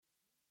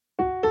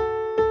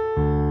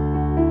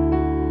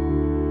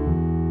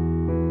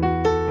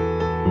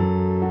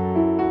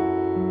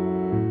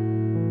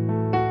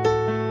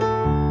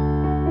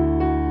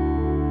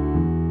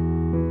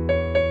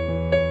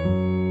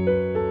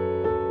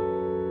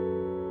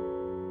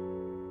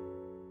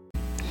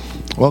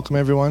Welcome,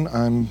 everyone.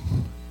 I'm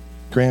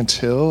Grant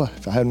Hill.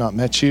 If I have not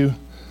met you,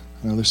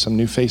 I know there's some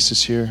new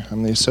faces here.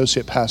 I'm the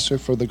associate pastor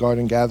for the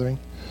Garden Gathering,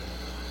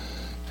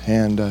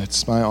 and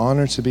it's my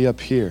honor to be up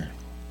here.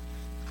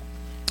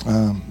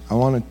 I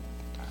want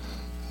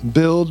to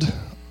build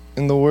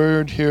in the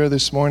Word here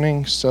this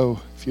morning, so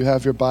if you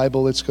have your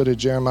Bible, let's go to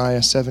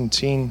Jeremiah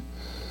 17.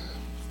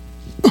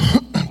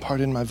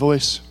 Pardon my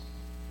voice.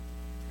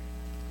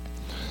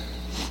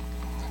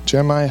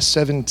 Jeremiah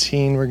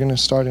 17, we're going to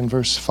start in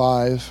verse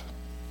 5.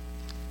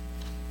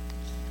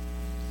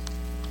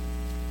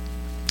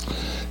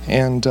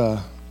 And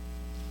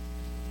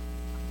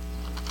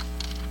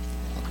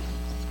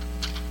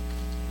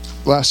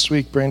last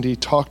week, Brandy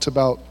talked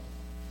about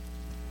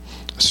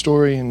a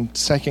story in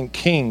 2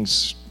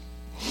 Kings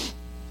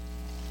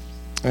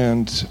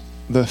and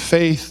the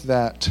faith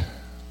that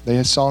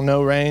they saw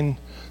no rain,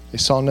 they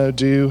saw no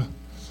dew,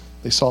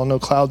 they saw no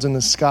clouds in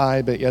the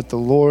sky, but yet the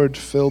Lord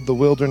filled the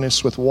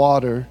wilderness with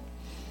water,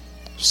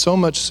 so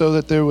much so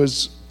that there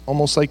was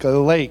almost like a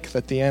lake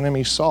that the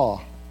enemy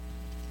saw.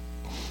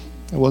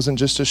 It wasn't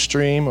just a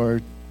stream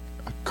or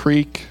a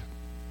creek.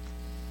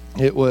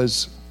 It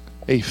was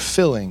a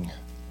filling,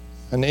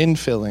 an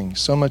infilling,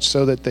 so much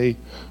so that they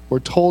were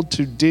told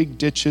to dig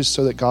ditches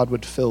so that God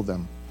would fill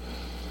them.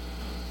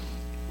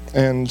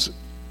 And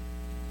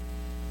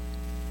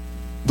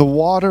the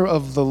water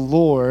of the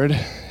Lord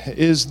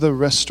is the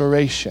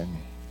restoration.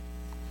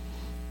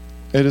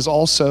 It is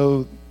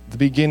also the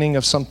beginning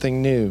of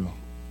something new.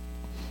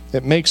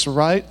 It makes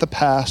right the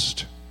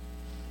past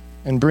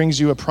and brings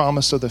you a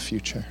promise of the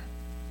future.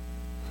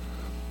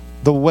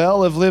 The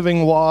well of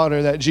living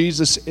water that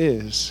Jesus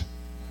is,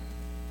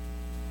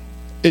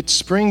 it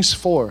springs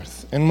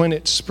forth. And when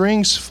it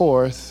springs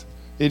forth,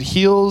 it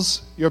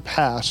heals your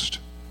past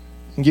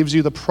and gives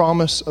you the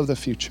promise of the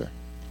future.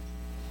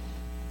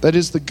 That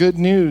is the good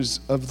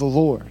news of the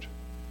Lord.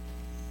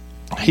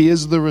 He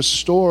is the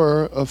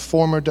restorer of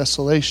former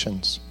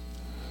desolations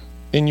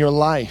in your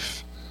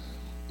life,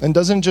 and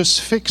doesn't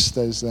just fix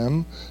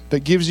them,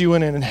 but gives you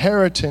an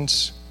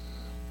inheritance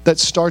that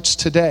starts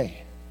today.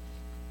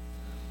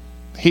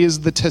 He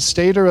is the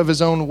testator of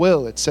his own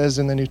will, it says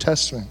in the New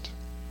Testament.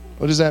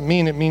 What does that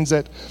mean? It means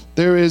that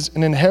there is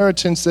an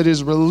inheritance that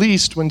is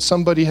released when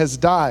somebody has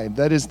died.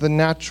 That is the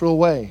natural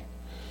way.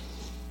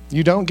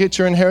 You don't get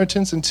your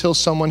inheritance until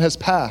someone has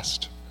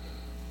passed.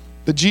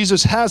 But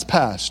Jesus has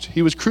passed.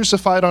 He was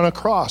crucified on a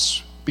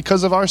cross.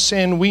 Because of our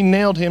sin, we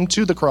nailed him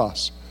to the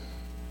cross.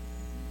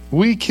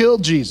 We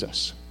killed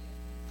Jesus.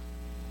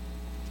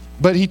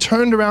 But he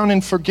turned around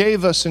and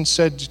forgave us and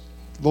said,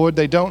 Lord,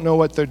 they don't know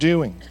what they're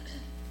doing.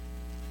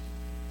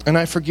 And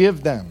I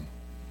forgive them.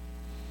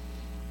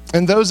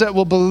 And those that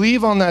will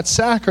believe on that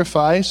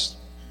sacrifice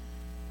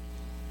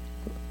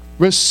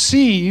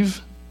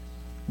receive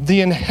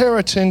the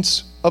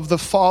inheritance of the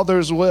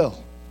Father's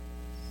will.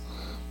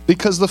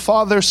 Because the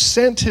Father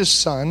sent his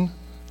Son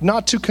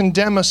not to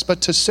condemn us,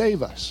 but to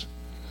save us.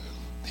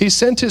 He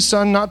sent his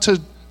Son not to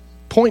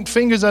point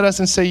fingers at us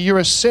and say, you're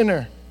a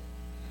sinner.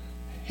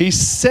 He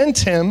sent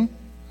him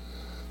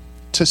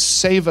to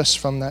save us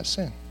from that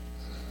sin.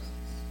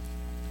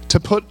 To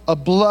put a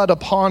blood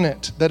upon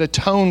it that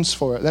atones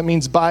for it. That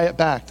means buy it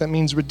back. That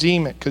means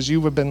redeem it, because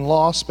you have been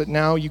lost, but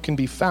now you can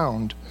be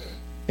found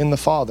in the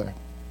Father.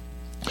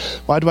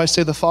 Why do I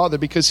say the Father?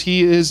 Because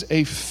he is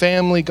a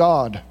family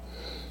God.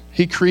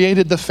 He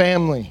created the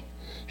family.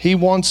 He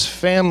wants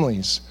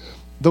families.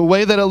 The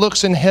way that it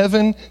looks in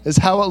heaven is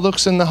how it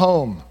looks in the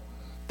home.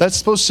 That's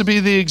supposed to be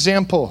the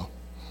example.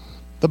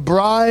 The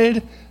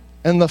bride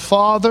and the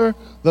father,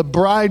 the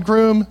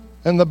bridegroom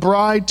and the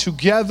bride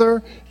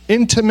together.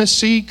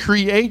 Intimacy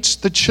creates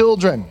the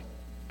children.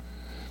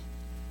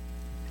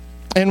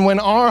 And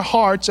when our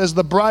hearts as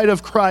the bride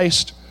of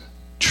Christ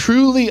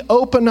truly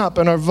open up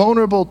and are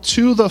vulnerable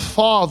to the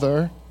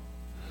Father,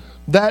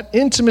 that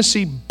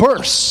intimacy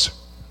bursts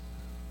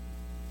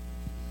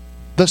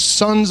the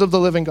sons of the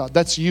living God.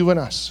 That's you and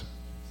us.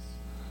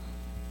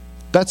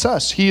 That's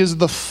us. He is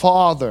the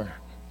Father.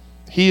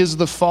 He is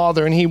the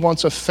Father, and he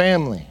wants a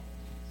family.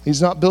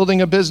 He's not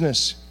building a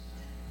business.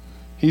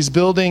 He's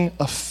building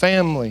a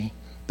family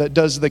that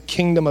does the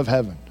kingdom of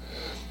heaven.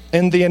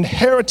 And the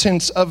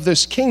inheritance of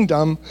this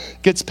kingdom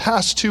gets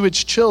passed to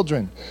its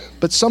children.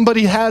 But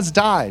somebody has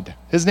died.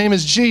 His name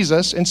is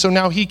Jesus, and so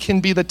now he can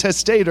be the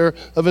testator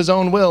of his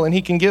own will, and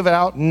he can give it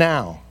out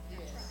now.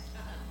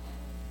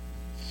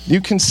 You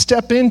can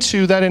step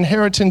into that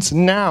inheritance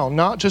now,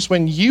 not just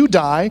when you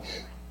die,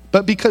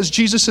 but because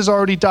Jesus has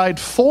already died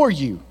for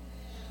you.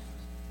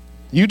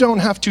 You don't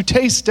have to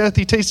taste death.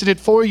 He tasted it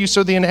for you,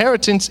 so the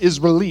inheritance is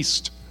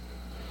released.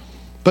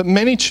 But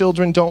many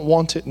children don't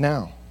want it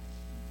now.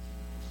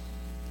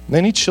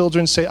 Many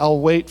children say, I'll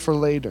wait for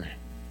later.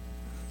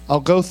 I'll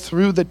go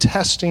through the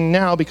testing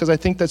now because I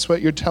think that's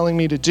what you're telling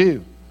me to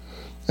do.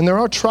 And there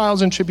are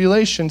trials and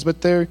tribulations,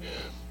 but they're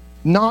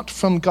not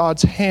from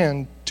God's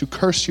hand to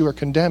curse you or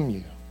condemn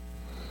you.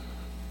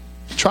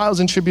 Trials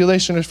and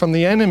tribulation are from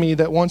the enemy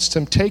that wants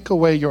to take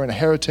away your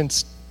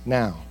inheritance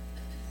now.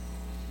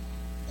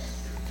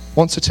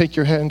 wants to take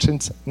your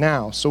inheritance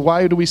now. So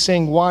why do we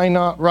sing, why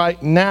not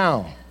right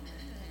now?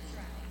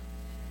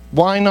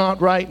 Why not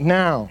right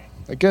now?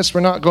 I guess we're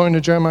not going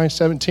to Jeremiah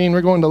 17,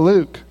 we're going to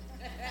Luke.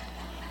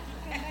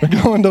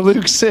 We're going to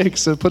Luke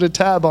 6, so put a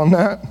tab on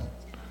that.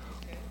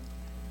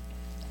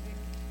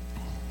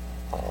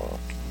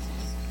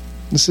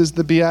 This is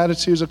the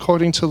Beatitudes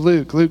according to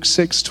Luke, Luke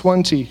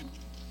 6:20.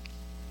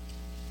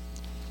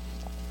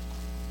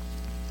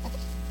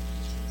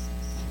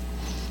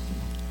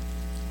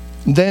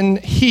 Then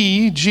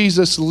he,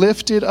 Jesus,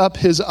 lifted up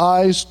his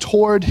eyes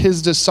toward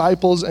his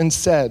disciples and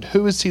said,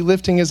 who is he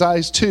lifting his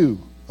eyes to?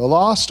 The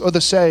lost or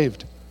the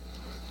saved?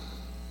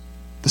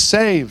 The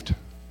saved.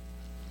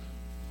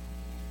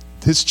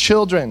 His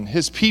children,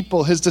 his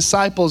people, his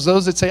disciples,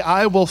 those that say,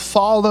 I will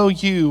follow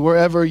you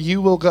wherever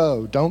you will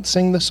go. Don't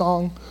sing the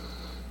song,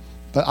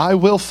 but I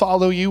will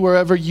follow you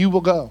wherever you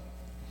will go.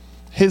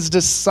 His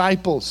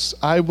disciples,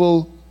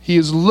 he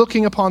is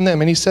looking upon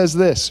them and he says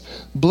this,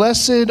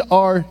 blessed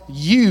are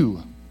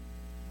you,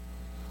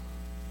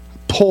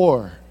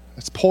 poor.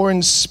 It's poor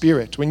in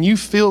spirit. When you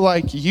feel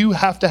like you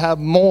have to have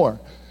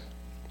more,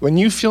 when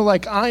you feel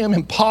like I am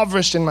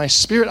impoverished in my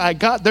spirit,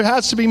 there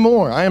has to be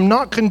more. I am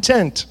not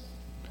content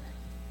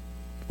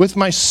with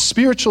my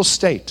spiritual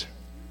state.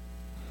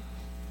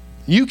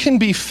 You can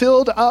be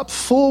filled up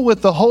full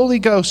with the Holy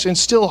Ghost and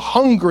still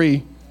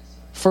hungry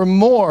for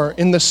more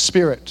in the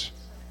Spirit.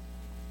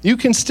 You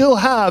can still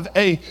have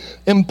a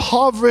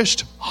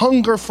impoverished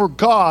hunger for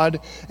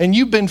God and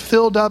you've been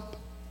filled up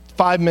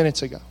 5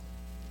 minutes ago.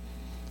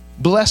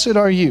 Blessed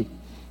are you,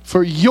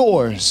 for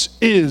yours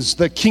is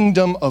the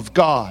kingdom of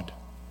God,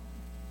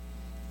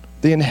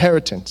 the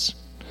inheritance.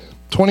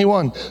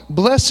 21,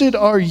 blessed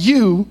are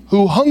you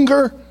who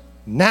hunger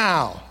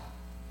now.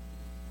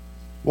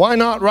 Why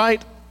not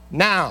right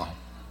now?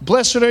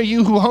 Blessed are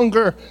you who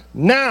hunger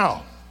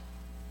now.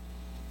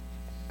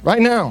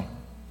 Right now.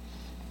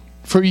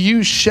 For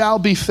you shall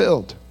be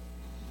filled.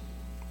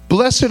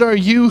 Blessed are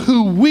you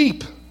who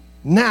weep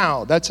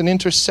now. That's an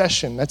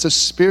intercession. That's a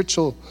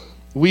spiritual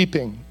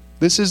weeping.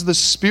 This is the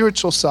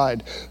spiritual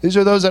side. These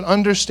are those that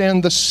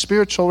understand the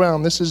spiritual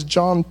realm. This is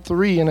John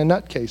 3 in a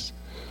nutcase.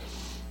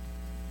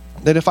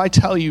 That if I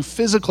tell you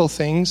physical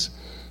things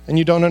and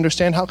you don't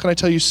understand, how can I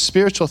tell you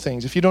spiritual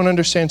things? If you don't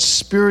understand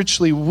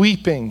spiritually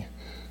weeping,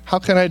 how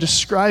can I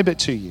describe it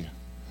to you?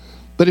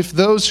 But if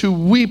those who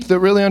weep that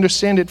really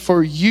understand it,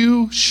 for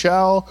you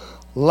shall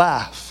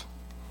laugh.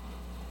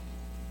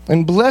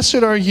 And blessed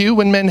are you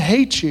when men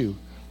hate you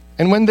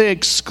and when they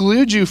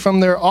exclude you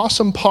from their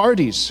awesome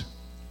parties.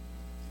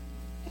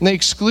 And they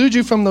exclude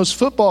you from those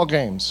football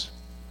games.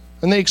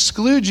 And they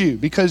exclude you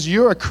because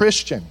you're a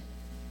Christian.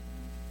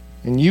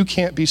 And you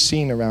can't be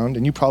seen around,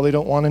 and you probably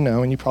don't want to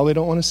know, and you probably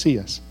don't want to see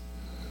us.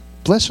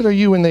 Blessed are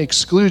you when they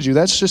exclude you.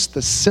 That's just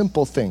the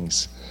simple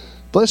things.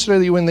 Blessed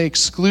are you when they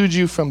exclude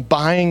you from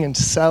buying and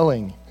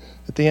selling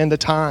at the end of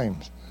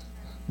times.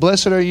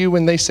 Blessed are you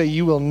when they say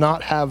you will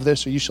not have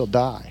this or you shall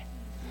die.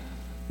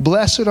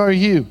 Blessed are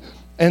you.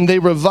 And they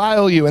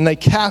revile you and they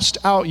cast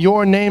out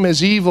your name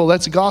as evil.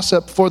 That's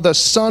gossip for the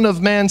Son of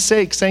Man's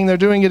sake, saying they're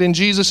doing it in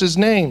Jesus'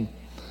 name.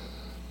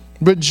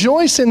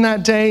 Rejoice in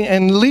that day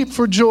and leap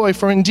for joy,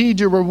 for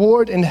indeed your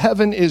reward in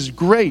heaven is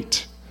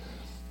great.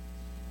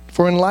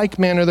 For in like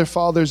manner their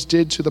fathers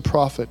did to the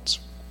prophets.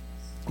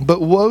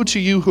 But woe to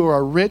you who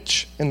are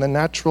rich in the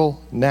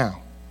natural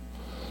now,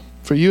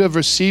 for you have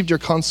received your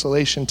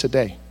consolation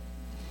today.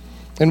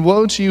 And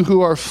woe to you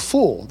who are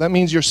full. That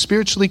means you're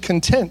spiritually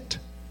content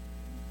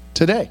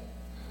today,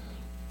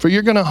 for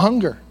you're going to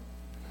hunger.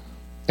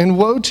 And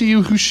woe to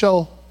you who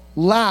shall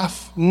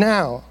laugh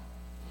now.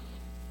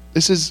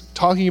 This is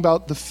talking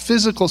about the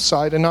physical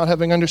side and not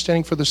having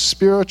understanding for the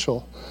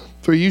spiritual.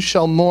 For you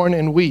shall mourn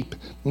and weep.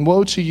 And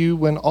woe to you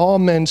when all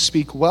men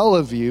speak well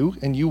of you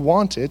and you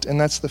want it, and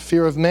that's the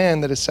fear of man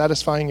that is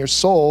satisfying your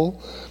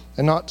soul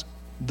and not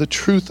the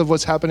truth of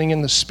what's happening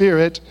in the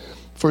spirit.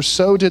 For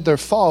so did their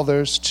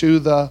fathers to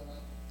the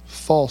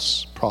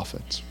false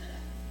prophets.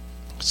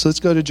 So let's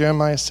go to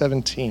Jeremiah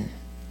 17.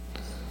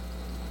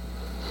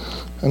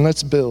 And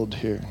let's build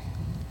here.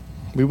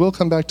 We will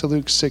come back to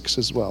Luke 6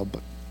 as well,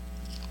 but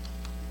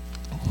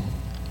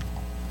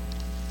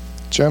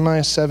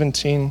Jeremiah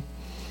 17,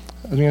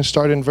 I'm going to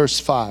start in verse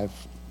 5.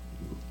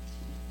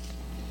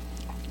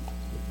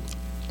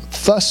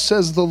 Thus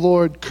says the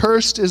Lord,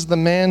 cursed is the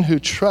man who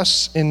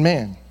trusts in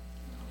man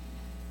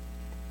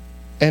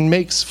and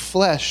makes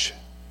flesh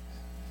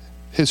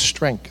his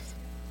strength,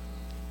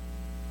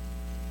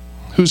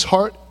 whose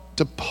heart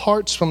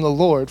departs from the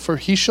Lord, for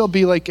he shall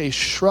be like a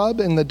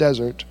shrub in the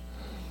desert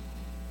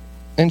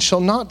and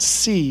shall not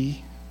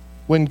see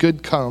when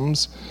good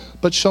comes,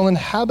 but shall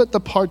inhabit the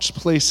parched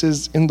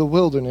places in the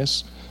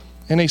wilderness,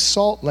 in a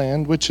salt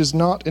land which is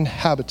not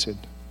inhabited.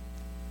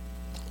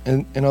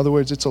 In other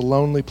words, it's a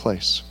lonely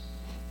place.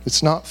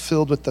 It's not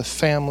filled with the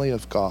family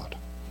of God.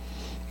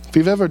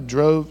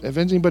 If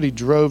anybody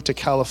drove to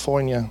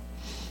California,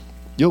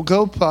 you'll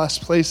go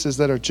past places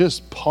that are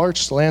just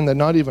parched land that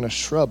not even a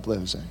shrub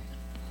lives in.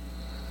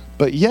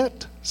 But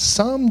yet,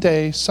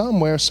 someday,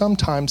 somewhere,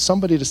 sometime,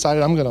 somebody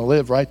decided, I'm going to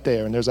live right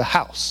there. And there's a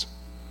house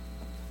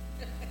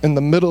in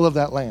the middle of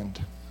that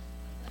land.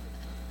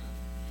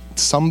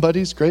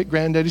 Somebody's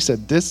great-granddaddy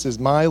said, this is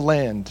my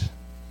land.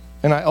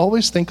 And I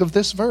always think of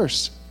this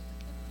verse.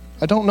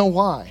 I don't know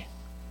why.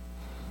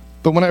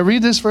 But when I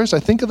read this verse, I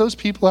think of those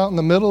people out in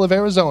the middle of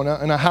Arizona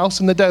in a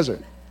house in the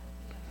desert.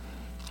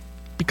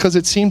 Because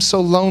it seems so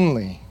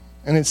lonely.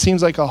 And it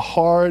seems like a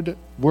hard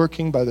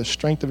working by the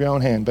strength of your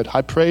own hand. But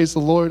I praise the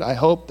Lord. I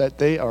hope that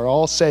they are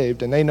all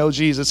saved and they know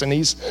Jesus and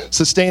he's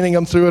sustaining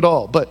them through it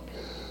all. But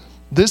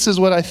this is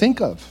what I think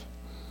of.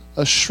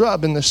 A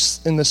shrub in the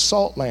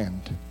salt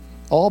land,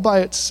 all by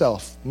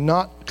itself,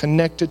 not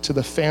connected to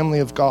the family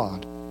of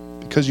God,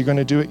 because you're going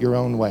to do it your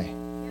own way.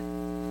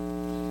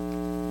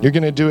 You're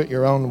going to do it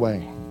your own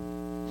way.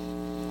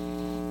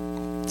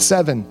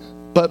 7,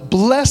 but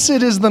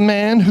blessed is the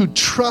man who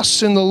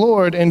trusts in the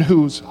Lord and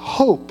whose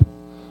hope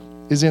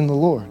is in the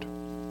Lord.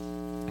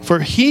 For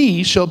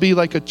he shall be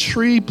like a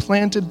tree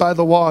planted by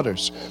the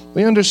waters.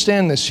 We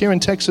understand this. Here in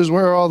Texas,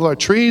 where are all our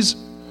trees?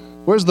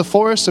 Where's the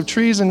forest of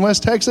trees in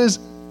West Texas?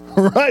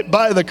 Right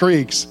by the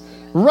creeks,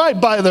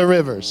 right by the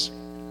rivers.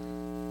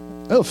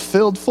 Oh,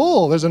 filled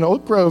full. There's an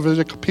oak grove, there's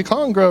a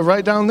pecan grove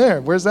right down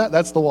there. Where's that?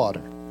 That's the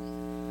water.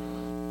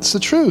 It's the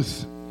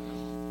truth.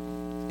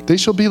 They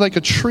shall be like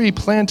a tree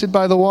planted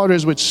by the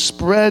waters, which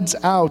spreads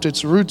out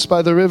its roots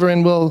by the river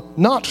and will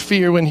not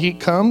fear when heat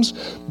comes,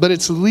 but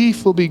its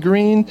leaf will be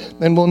green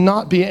and will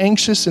not be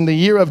anxious in the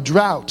year of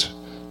drought,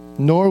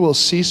 nor will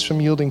cease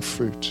from yielding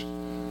fruit.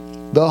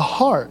 The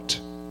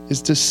heart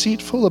is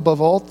deceitful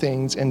above all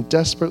things and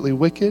desperately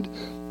wicked.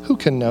 Who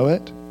can know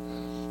it?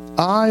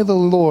 I, the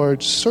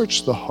Lord,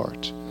 search the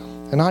heart,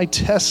 and I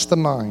test the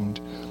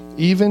mind,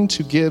 even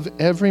to give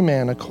every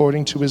man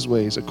according to his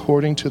ways,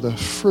 according to the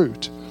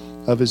fruit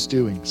of his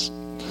doings.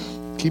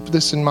 Keep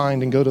this in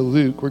mind and go to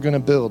Luke. We're going to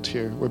build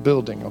here. We're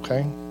building,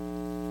 okay?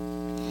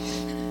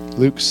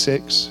 Luke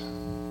 6.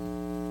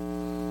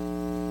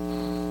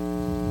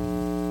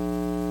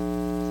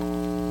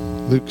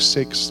 Luke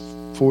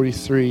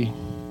 6:43.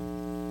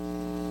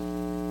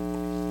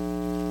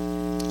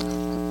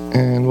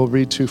 And we'll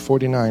read to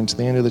 49, to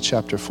the end of the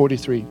chapter.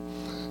 43.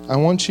 I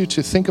want you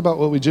to think about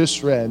what we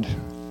just read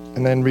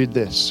and then read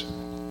this.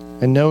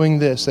 And knowing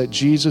this, that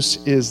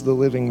Jesus is the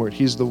living word.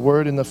 He's the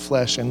word in the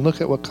flesh. And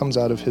look at what comes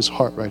out of his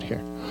heart right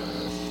here.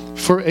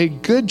 For a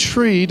good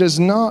tree does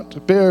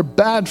not bear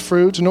bad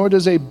fruit, nor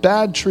does a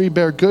bad tree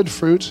bear good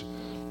fruit.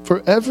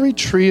 For every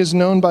tree is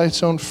known by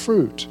its own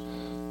fruit.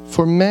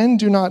 For men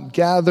do not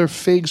gather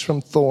figs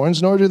from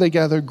thorns, nor do they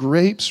gather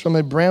grapes from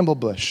a bramble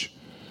bush.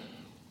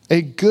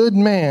 A good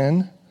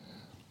man,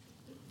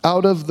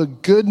 out of the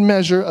good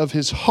measure of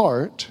his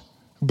heart,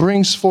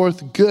 brings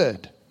forth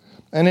good.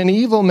 And an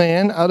evil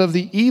man, out of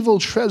the evil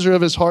treasure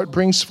of his heart,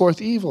 brings forth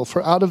evil.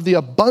 For out of the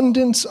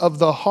abundance of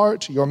the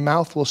heart, your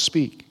mouth will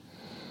speak.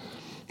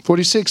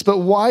 46, but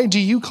why do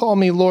you call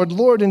me Lord,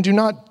 Lord, and do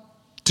not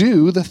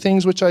do the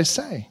things which I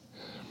say?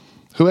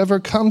 Whoever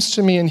comes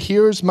to me and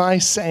hears my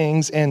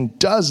sayings and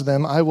does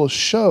them, I will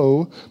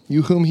show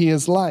you whom he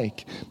is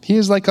like. He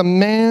is like a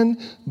man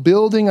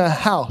building a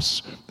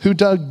house who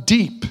dug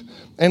deep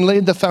and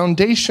laid the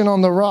foundation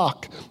on the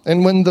rock.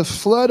 And when the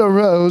flood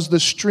arose, the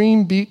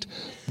stream beat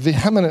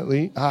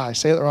vehemently, I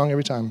say it wrong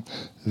every time,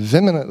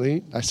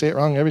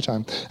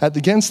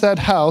 against that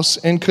house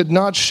and could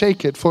not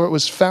shake it, for it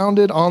was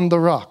founded on the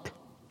rock.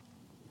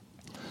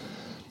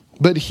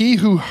 But he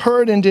who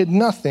heard and did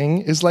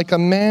nothing is like a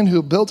man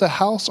who built a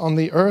house on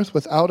the earth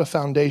without a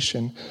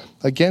foundation,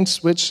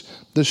 against which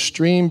the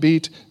stream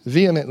beat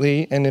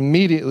vehemently, and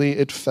immediately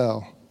it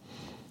fell.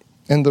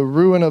 And the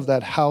ruin of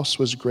that house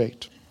was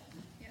great.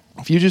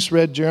 If you just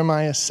read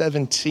Jeremiah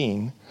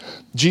 17,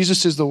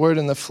 Jesus is the word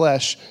in the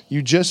flesh,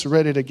 you just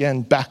read it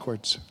again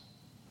backwards.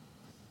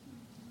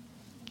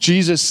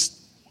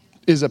 Jesus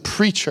is a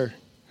preacher,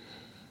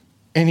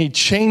 and he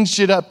changed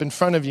it up in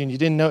front of you, and you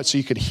didn't know it, so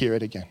you could hear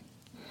it again.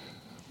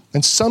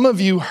 And some of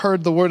you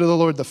heard the word of the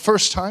Lord the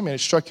first time, and it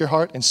struck your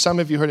heart, and some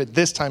of you heard it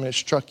this time, and it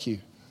struck you.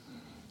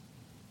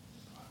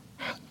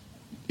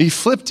 He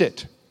flipped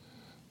it.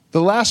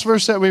 The last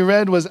verse that we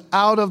read was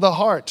out of the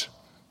heart.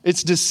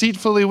 It's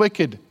deceitfully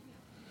wicked,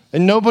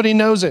 and nobody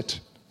knows it.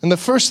 And the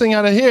first thing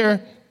out of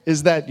here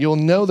is that you'll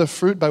know the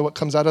fruit by what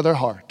comes out of their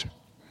heart.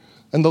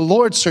 And the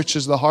Lord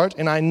searches the heart,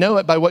 and I know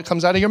it by what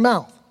comes out of your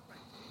mouth.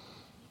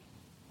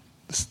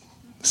 The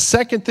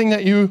second thing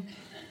that you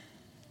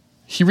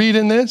read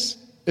in this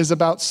is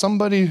about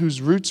somebody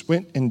whose roots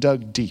went and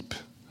dug deep.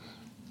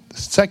 The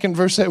second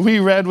verse that we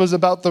read was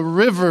about the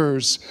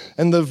rivers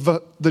and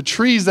the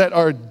trees that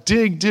are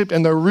dig deep,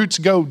 and their roots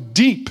go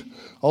deep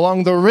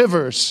along the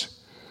rivers,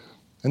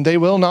 and they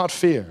will not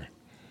fear.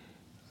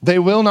 They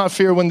will not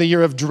fear when the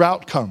year of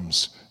drought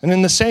comes. And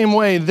in the same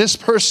way, this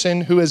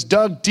person who has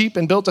dug deep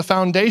and built a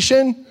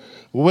foundation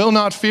will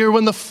not fear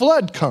when the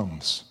flood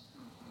comes.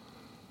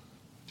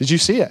 Did you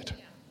see it?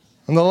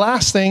 And the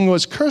last thing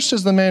was, cursed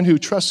is the man who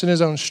trusts in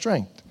his own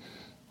strength.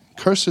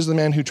 Cursed is the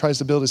man who tries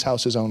to build his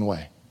house his own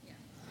way.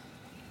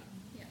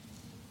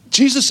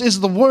 Jesus is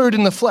the word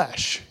in the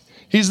flesh.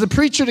 He's the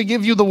preacher to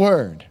give you the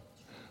word.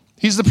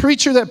 He's the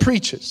preacher that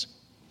preaches.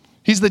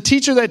 He's the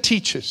teacher that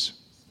teaches.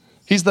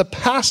 He's the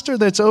pastor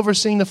that's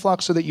overseeing the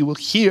flock so that you will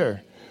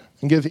hear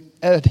and give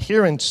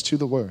adherence to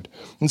the word.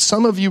 And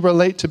some of you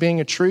relate to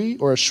being a tree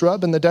or a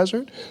shrub in the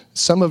desert.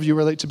 Some of you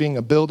relate to being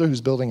a builder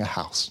who's building a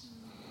house.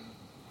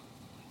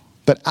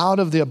 But out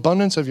of the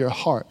abundance of your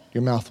heart,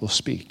 your mouth will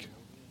speak.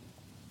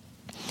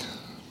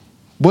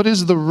 What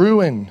is the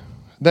ruin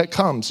that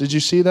comes? Did you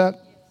see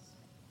that?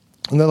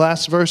 In the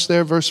last verse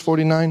there, verse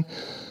 49.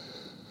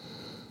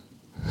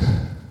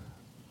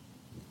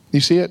 You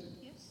see it?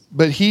 Yes.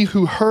 But he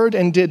who heard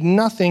and did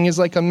nothing is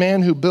like a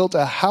man who built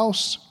a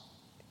house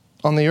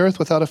on the earth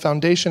without a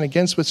foundation,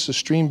 against which the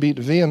stream beat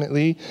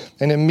vehemently,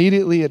 and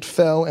immediately it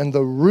fell, and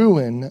the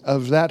ruin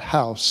of that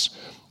house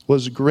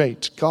was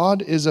great.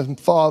 God is a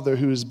father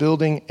who is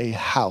building a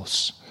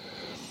house.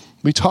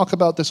 We talk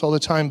about this all the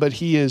time, but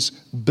he is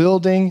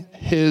building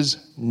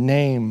his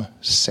name's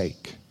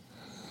sake.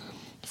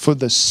 For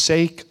the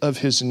sake of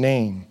his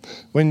name.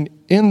 When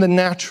in the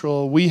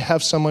natural, we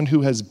have someone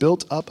who has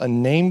built up a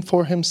name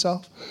for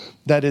himself,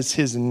 that is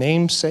his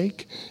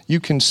namesake. You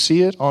can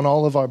see it on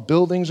all of our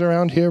buildings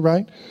around here,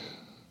 right?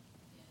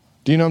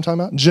 Do you know what I'm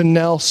talking about?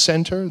 Janelle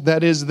Center,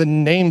 that is the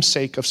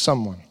namesake of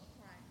someone.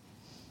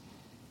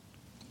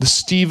 The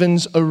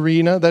Stevens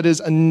Arena, that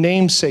is a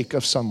namesake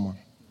of someone,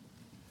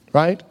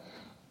 right?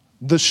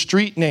 The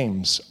street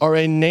names are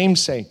a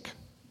namesake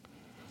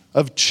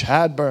of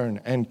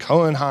Chadburn and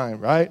Cohenheim,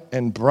 right?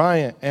 And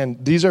Bryant,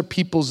 and these are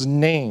people's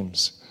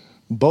names.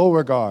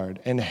 Beauregard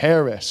and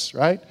Harris,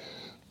 right?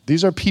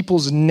 These are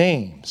people's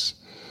names.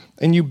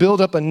 And you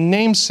build up a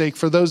namesake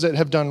for those that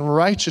have done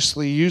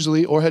righteously,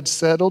 usually, or had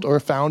settled or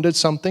founded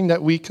something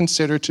that we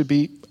consider to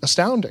be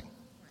astounding,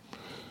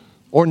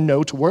 or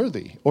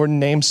noteworthy, or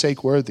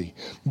namesake worthy.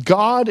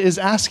 God is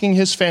asking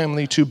his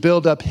family to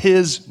build up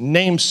his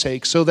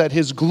namesake so that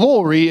his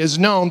glory is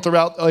known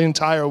throughout the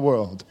entire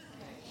world.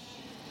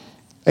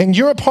 And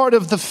you're a part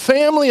of the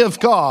family of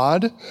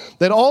God,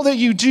 that all that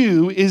you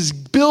do is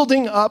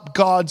building up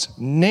God's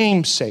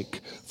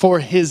namesake for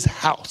his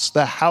house,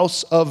 the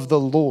house of the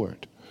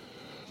Lord.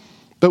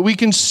 But we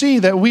can see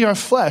that we are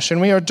flesh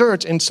and we are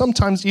dirt, and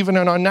sometimes even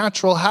in our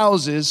natural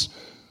houses,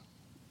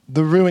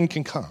 the ruin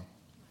can come.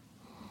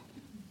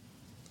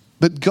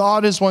 But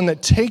God is one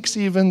that takes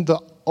even the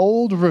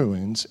old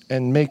ruins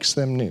and makes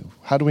them new.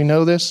 How do we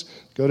know this?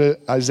 Go to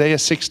Isaiah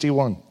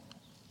 61.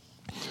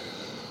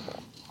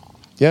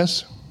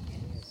 Yes?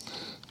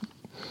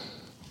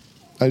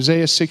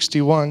 Isaiah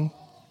 61.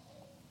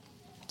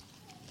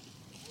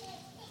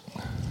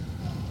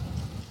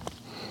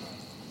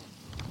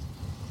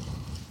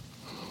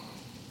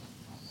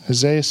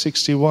 Isaiah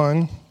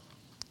 61.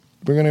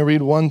 We're going to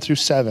read 1 through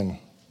 7.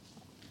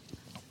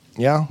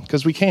 Yeah?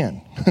 Because we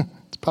can.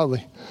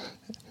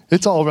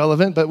 It's all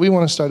relevant, but we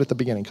want to start at the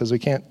beginning because we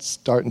can't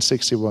start in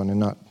 61 and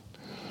not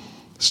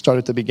start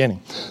at the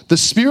beginning. The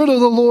Spirit of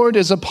the Lord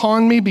is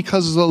upon me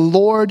because the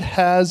Lord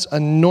has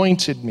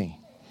anointed me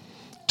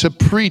to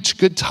preach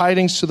good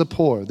tidings to the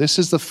poor. This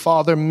is the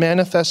Father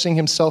manifesting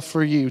himself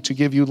for you to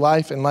give you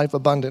life and life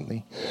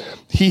abundantly.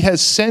 He has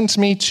sent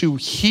me to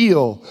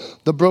heal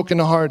the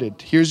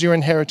brokenhearted. Here's your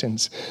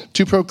inheritance.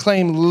 To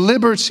proclaim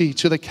liberty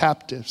to the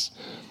captives,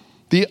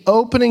 the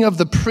opening of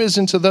the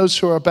prison to those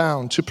who are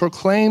bound, to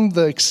proclaim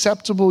the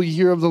acceptable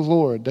year of the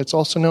Lord. That's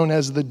also known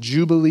as the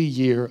Jubilee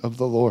year of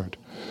the Lord.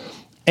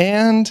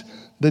 And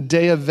the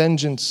day of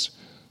vengeance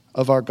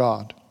of our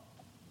God.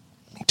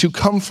 To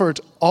comfort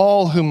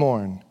all who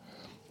mourn,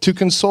 to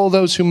console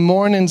those who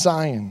mourn in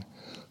Zion,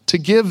 to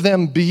give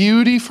them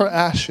beauty for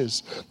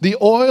ashes, the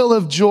oil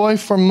of joy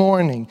for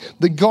mourning,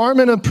 the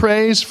garment of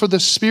praise for the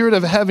spirit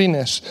of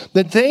heaviness,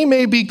 that they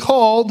may be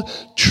called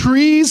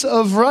trees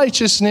of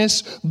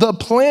righteousness, the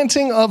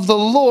planting of the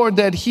Lord,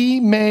 that he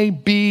may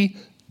be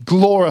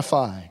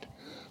glorified.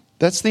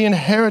 That's the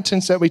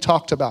inheritance that we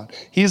talked about.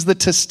 He is the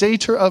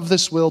testator of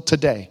this will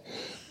today.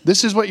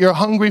 This is what you're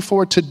hungry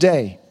for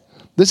today.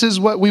 This is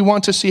what we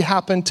want to see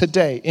happen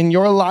today in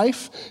your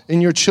life, in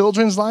your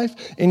children's life,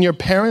 in your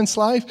parents'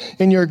 life,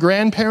 in your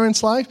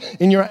grandparents' life,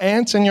 in your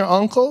aunts and your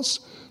uncles.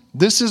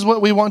 This is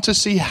what we want to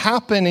see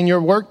happen in your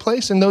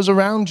workplace and those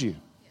around you.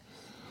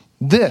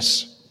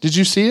 This, did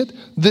you see it?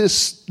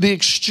 The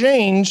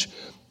exchange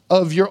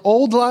of your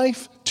old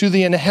life to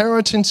the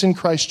inheritance in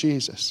Christ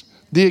Jesus.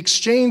 The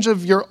exchange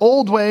of your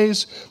old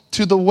ways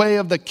to the way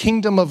of the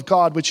kingdom of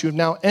God, which you have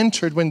now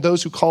entered when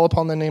those who call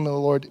upon the name of the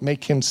Lord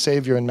make him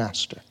Savior and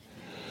Master.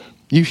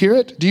 You hear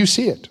it? Do you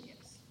see it?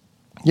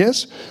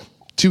 Yes?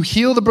 To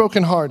heal the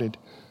brokenhearted,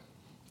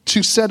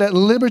 to set at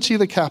liberty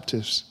the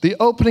captives, the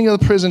opening of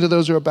the prison to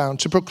those who are bound,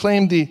 to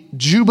proclaim the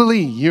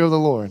Jubilee year of the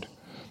Lord,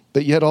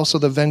 but yet also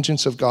the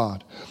vengeance of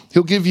God.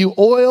 He'll give you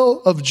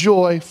oil of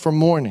joy for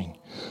mourning,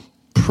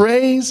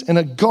 praise and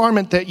a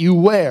garment that you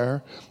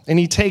wear, and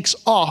he takes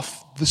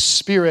off the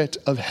spirit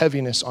of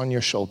heaviness on your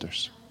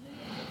shoulders.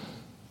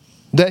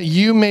 That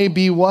you may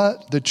be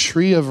what? The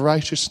tree of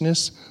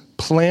righteousness,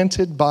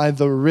 planted by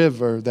the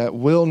river that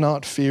will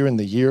not fear in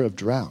the year of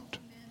drought.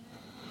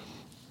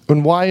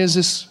 And why is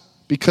this?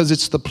 Because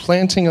it's the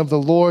planting of the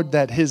Lord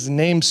that his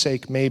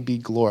namesake may be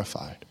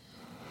glorified.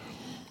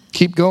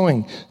 Keep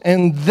going.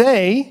 And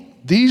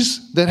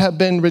these that have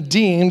been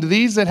redeemed,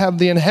 these that have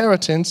the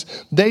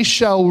inheritance, they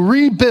shall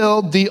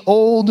rebuild the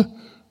old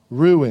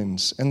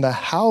ruins. And the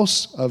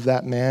house of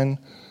that man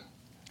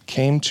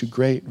came to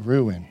great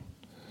ruin.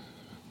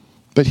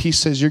 But he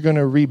says, you're going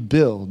to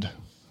rebuild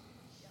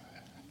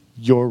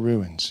your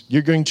ruins.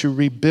 You're going to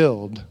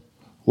rebuild.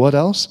 What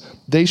else?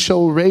 They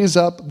shall raise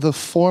up the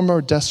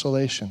former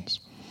desolations.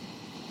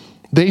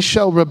 They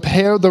shall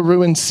repair the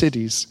ruined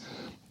cities,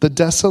 the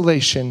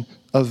desolation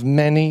of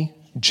many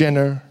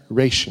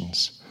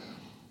generations.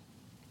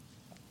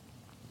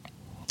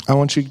 I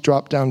want you to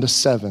drop down to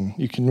 7.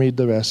 You can read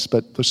the rest,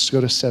 but let's go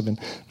to 7.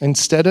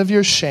 Instead of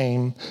your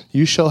shame,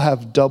 you shall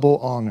have double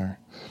honor.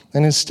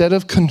 And instead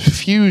of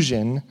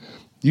confusion,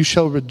 you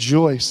shall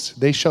rejoice.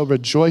 They shall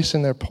rejoice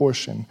in their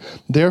portion.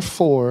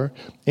 Therefore,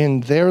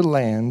 in their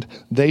land,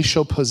 they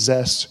shall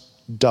possess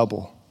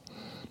double.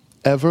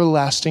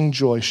 Everlasting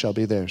joy shall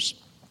be theirs.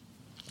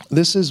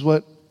 This is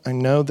what I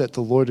know that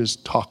the Lord is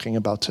talking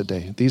about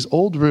today. These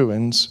old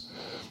ruins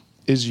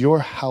is your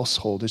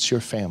household. It's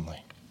your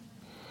family.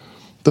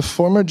 The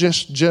former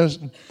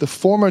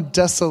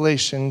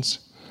desolations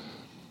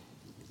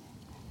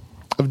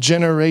of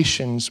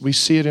generations, we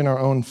see it in our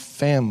own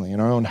family,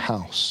 in our own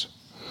house.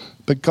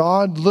 But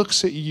God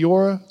looks at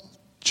your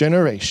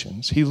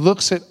generations. He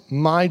looks at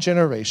my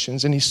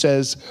generations and he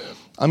says,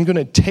 I'm going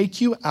to take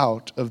you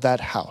out of that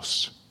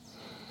house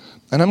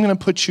and I'm going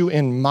to put you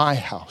in my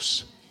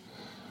house.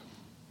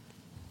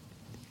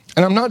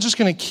 And I'm not just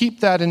going to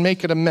keep that and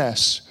make it a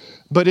mess,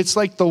 but it's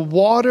like the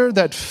water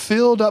that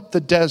filled up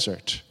the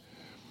desert,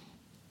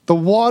 the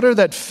water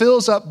that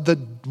fills up the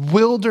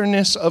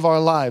wilderness of our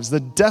lives, the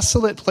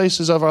desolate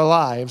places of our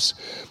lives.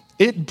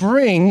 It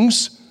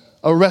brings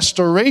a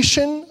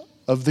restoration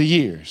of the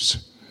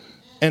years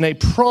and a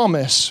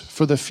promise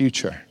for the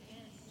future.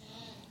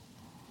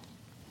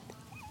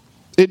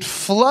 It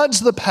floods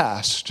the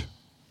past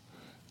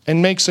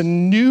and makes a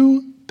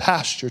new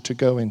pasture to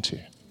go into.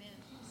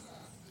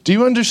 Do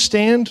you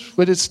understand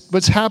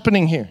what's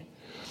happening here?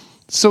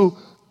 So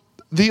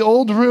the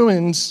old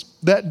ruins,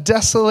 that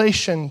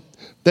desolation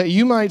that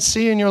you might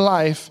see in your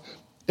life,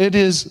 it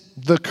is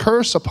the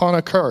curse upon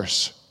a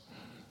curse.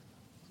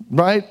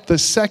 Right? The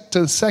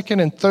second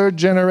and third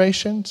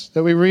generations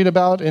that we read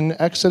about in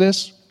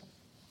Exodus.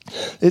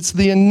 It's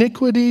the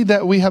iniquity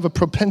that we have a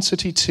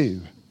propensity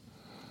to.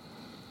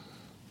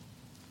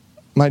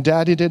 My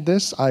daddy did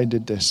this, I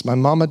did this. My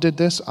mama did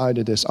this, I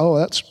did this. Oh,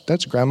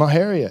 that's Grandma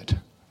Harriet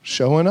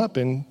showing up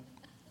in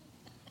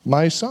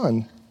my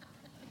son.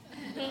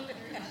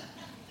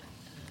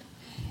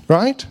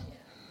 Right?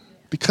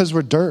 Because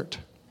we're dirt.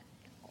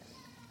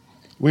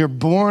 We are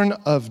born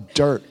of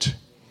dirt.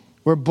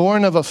 We're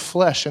born of a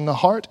flesh, and the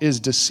heart is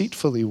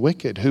deceitfully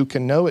wicked. Who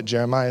can know it?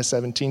 Jeremiah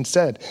 17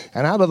 said.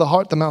 And out of the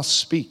heart the mouth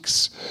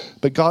speaks.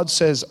 But God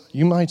says,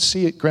 you might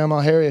see it,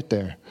 Grandma Harriet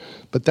there,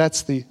 but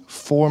that's the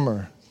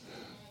former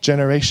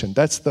generation.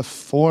 That's the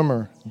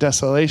former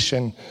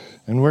desolation.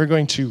 And we're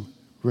going to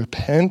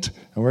repent,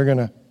 and we're going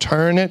to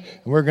turn it,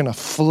 and we're going to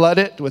flood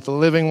it with the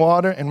living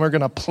water, and we're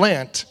going to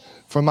plant,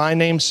 for my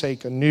name's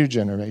sake, a new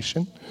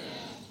generation.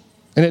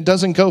 And it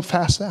doesn't go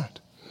past that.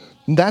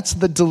 That's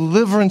the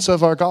deliverance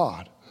of our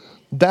God.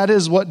 That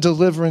is what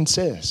deliverance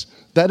is.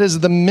 That is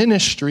the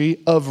ministry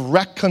of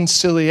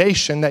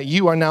reconciliation that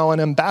you are now an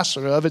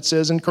ambassador of, it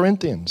says in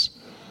Corinthians.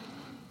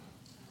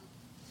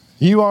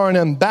 You are an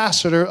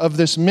ambassador of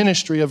this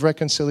ministry of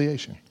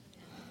reconciliation.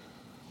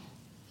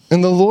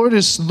 And the Lord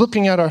is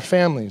looking at our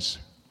families.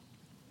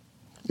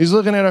 He's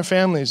looking at our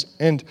families,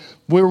 and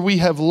where we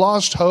have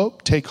lost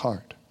hope, take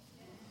heart.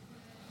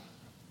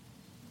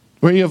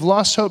 Where you have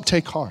lost hope,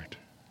 take heart.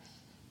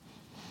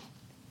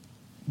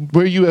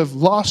 Where you have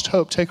lost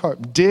hope, take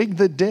heart. Dig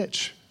the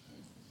ditch.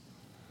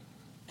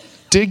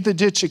 Dig the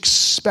ditch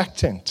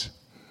expectant.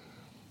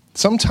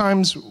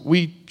 Sometimes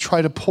we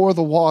try to pour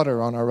the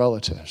water on our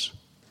relatives.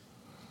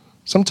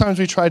 Sometimes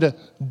we try to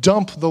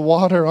dump the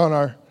water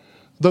on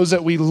those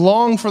that we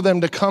long for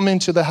them to come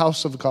into the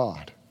house of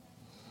God.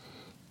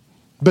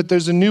 But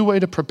there's a new way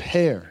to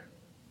prepare.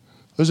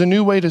 There's a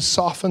new way to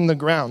soften the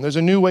ground. There's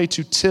a new way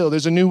to till.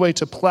 There's a new way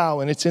to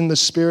plow, and it's in the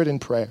Spirit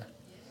and prayer.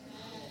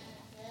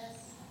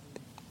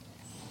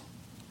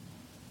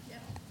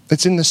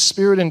 It's in the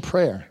Spirit and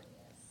prayer.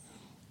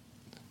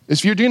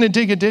 If you're going to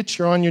dig a ditch,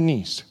 you're on your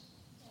knees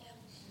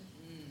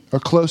or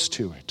close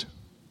to it.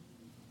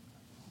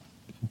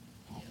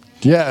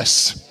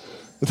 Yes,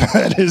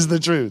 that is the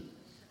truth.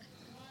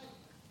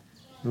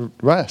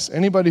 Yes,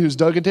 anybody who's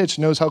dug a ditch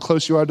knows how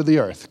close you are to the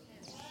earth.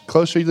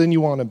 Closer than you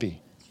want to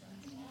be.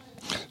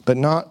 But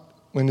not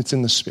when it's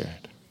in the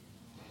Spirit.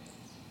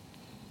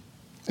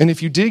 And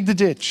if you dig the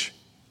ditch,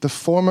 the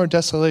former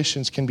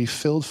desolations can be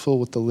filled full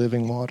with the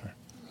living water.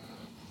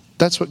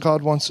 That's what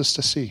God wants us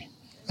to see.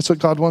 That's what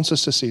God wants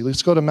us to see.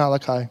 Let's go to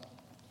Malachi.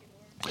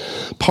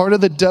 Part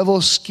of the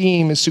devil's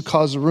scheme is to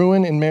cause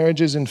ruin in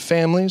marriages and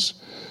families.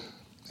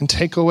 and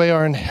take away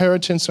our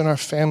inheritance in our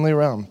family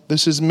realm.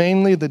 This is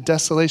mainly the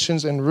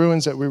desolations and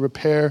ruins that we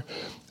repair,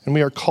 and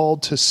we are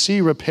called to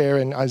see repair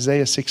in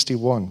Isaiah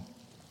 61.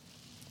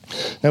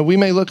 Now, we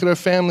may look at our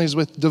families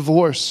with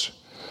divorce,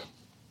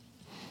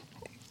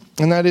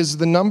 and that is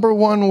the number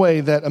one way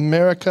that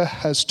America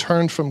has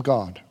turned from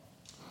God.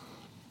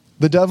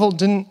 The devil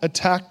didn't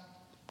attack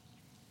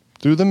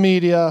through the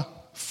media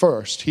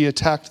first. He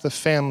attacked the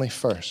family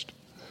first.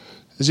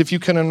 As if you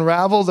can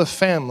unravel the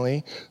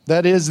family,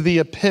 that is the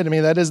epitome,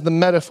 that is the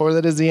metaphor,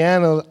 that is the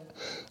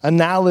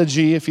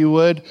analogy, if you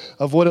would,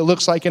 of what it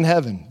looks like in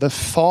heaven. The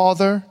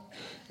Father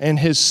and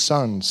his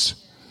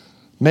sons,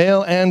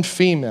 male and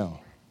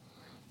female.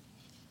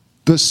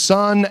 The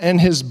Son and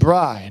his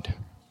bride.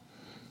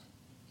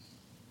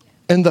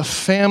 And the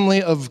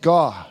family of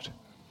God.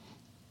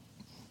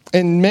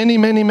 And many,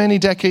 many, many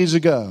decades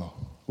ago,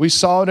 we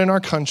saw it in our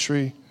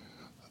country.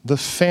 The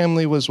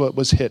family was what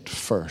was hit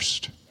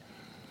first.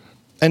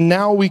 And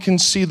now we can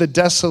see the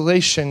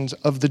desolations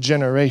of the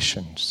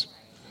generations,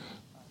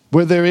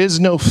 where there is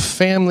no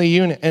family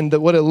unit. And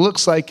what it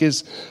looks like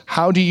is,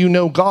 how do you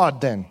know God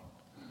then?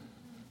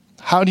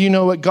 How do you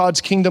know what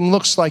God's kingdom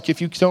looks like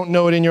if you don't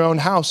know it in your own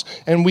house?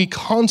 And we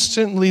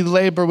constantly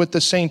labor with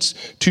the saints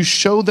to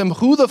show them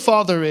who the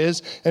Father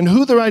is and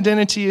who their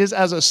identity is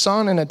as a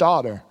son and a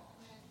daughter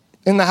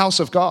in the house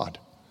of God.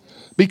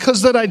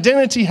 Because that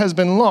identity has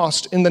been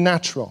lost in the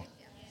natural.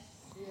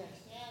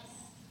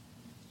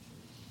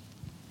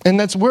 And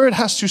that's where it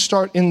has to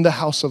start, in the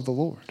house of the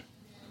Lord.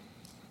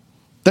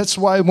 That's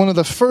why one of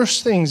the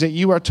first things that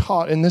you are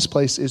taught in this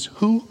place is,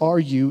 who are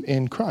you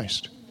in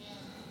Christ?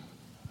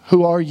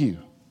 Who are you?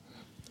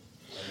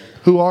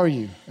 Who are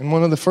you? And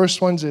one of the first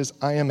ones is,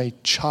 I am a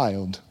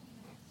child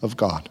of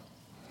God.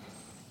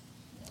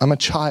 I'm a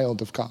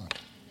child of God.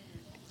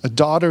 A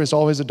daughter is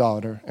always a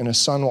daughter, and a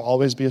son will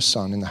always be a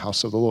son in the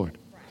house of the Lord.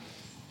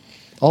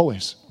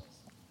 Always.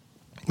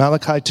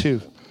 Malachi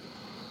 2.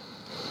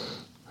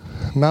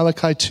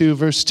 Malachi 2,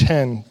 verse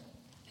 10.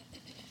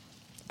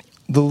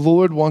 The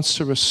Lord wants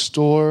to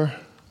restore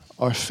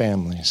our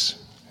families.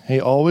 He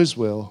always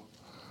will.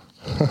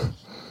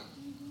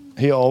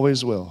 He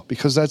always will.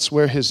 Because that's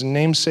where his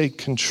namesake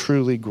can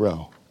truly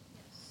grow.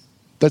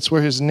 That's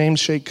where his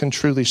namesake can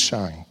truly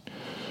shine.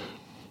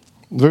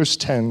 Verse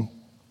 10.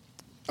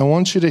 I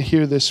want you to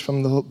hear this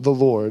from the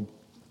Lord.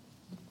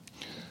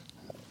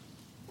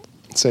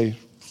 Say,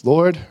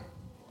 Lord,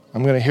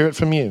 I'm going to hear it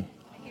from you,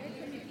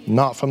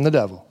 not from the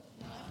devil.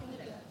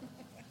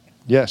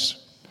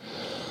 Yes.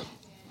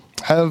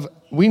 Have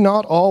we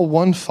not all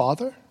one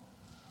Father?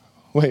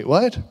 Wait,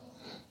 what?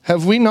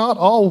 Have we not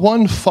all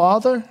one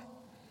Father?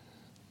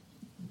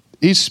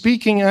 He's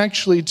speaking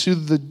actually to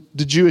the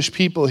Jewish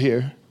people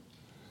here.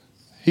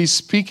 He's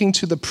speaking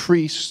to the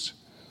priests,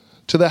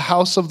 to the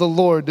house of the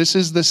Lord. This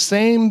is the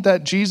same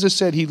that Jesus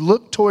said. He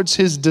looked towards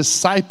his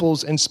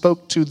disciples and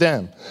spoke to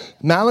them.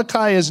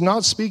 Malachi is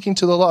not speaking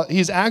to the law.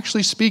 He's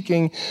actually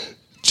speaking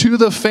to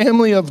the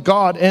family of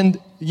God, and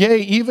yea,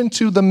 even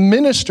to the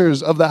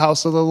ministers of the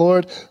house of the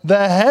Lord,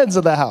 the heads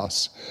of the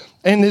house.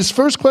 And his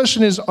first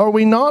question is, are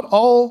we not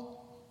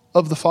all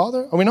of the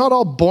Father? Are we not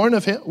all born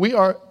of him? We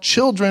are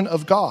children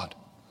of God.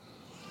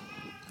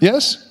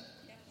 Yes?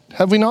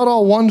 Have we not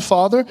all one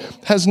Father?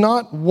 Has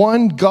not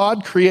one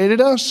God created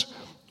us?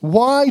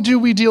 Why do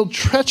we deal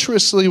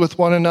treacherously with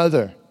one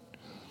another?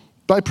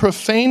 By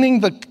profaning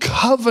the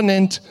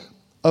covenant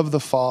of the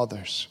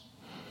fathers.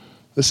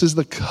 This is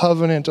the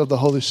covenant of the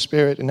Holy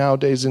Spirit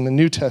nowadays in the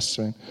New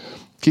Testament.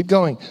 Keep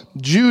going.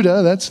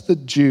 Judah, that's the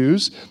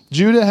Jews.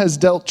 Judah has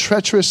dealt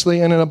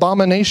treacherously, and an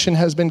abomination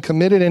has been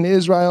committed in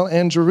Israel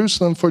and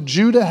Jerusalem, for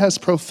Judah has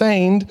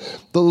profaned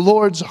the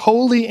Lord's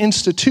holy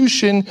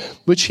institution,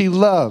 which he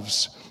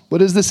loves.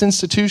 What is this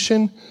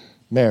institution?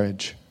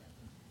 Marriage.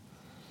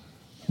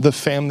 The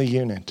family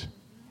unit.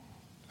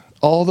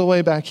 All the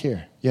way back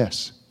here,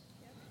 yes.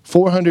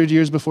 400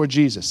 years before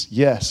Jesus,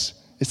 yes.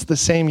 It's the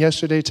same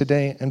yesterday,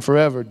 today, and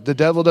forever. The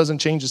devil doesn't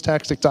change his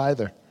tactics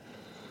either.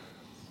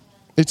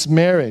 It's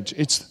marriage.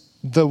 It's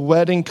the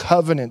wedding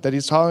covenant that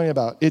he's talking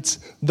about. It's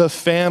the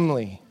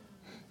family.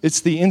 It's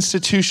the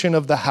institution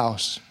of the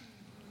house.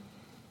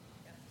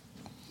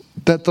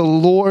 That the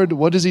Lord,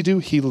 what does he do?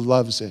 He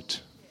loves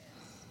it.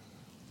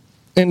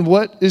 And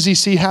what does he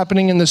see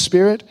happening in the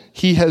Spirit?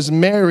 He has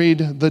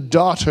married the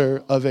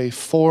daughter of a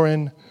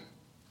foreign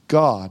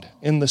God.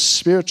 In the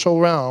spiritual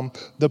realm,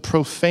 the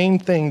profane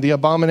thing, the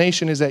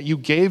abomination is that you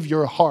gave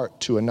your heart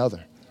to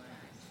another.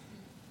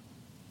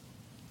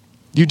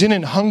 You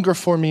didn't hunger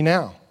for me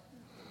now.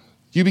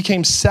 You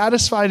became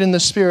satisfied in the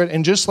Spirit,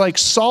 and just like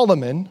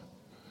Solomon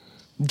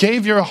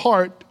gave your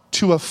heart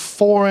to a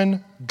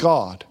foreign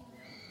God.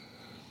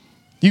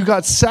 You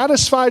got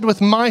satisfied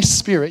with my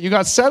Spirit. You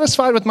got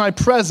satisfied with my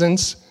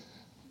presence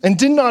and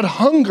did not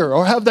hunger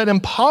or have that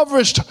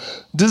impoverished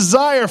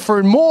desire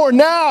for more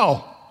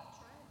now.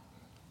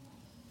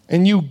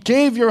 And you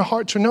gave your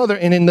heart to another.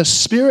 And in the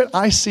Spirit,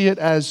 I see it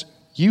as,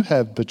 you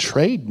have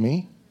betrayed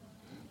me.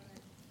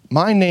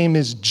 My name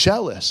is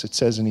jealous, it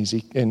says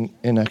in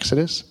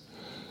Exodus.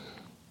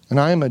 And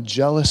I am a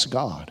jealous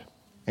God.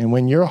 And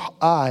when your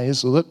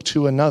eyes look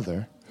to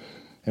another,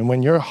 and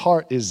when your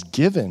heart is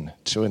given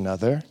to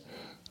another,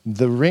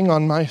 the ring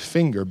on my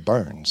finger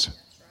burns.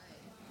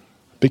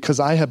 Because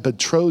I have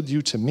betrothed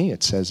you to me,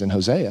 it says in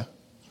Hosea.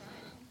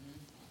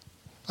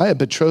 I have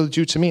betrothed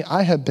you to me.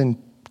 I have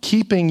been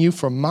keeping you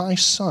for my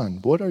son.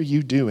 What are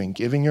you doing,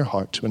 giving your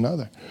heart to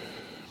another?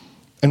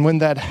 And when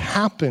that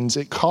happens,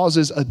 it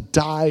causes a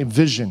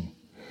division,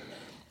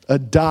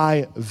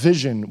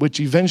 which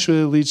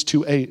eventually leads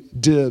to a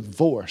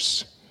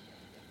divorce.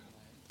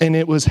 And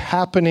it was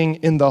happening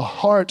in the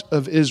heart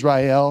of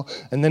Israel,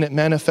 and then it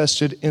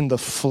manifested in the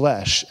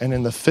flesh and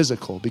in the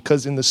physical,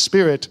 because in the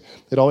spirit,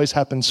 it always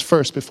happens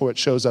first before it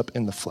shows up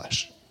in the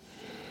flesh.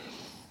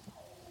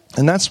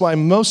 And that's why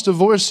most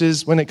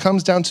divorces, when it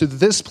comes down to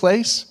this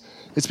place,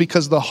 it's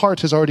because the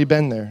heart has already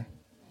been there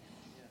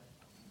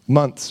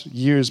months,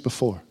 years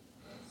before.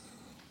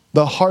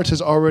 The heart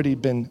has already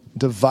been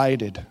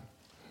divided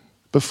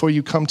before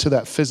you come to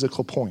that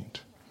physical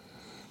point.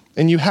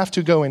 And you have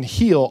to go and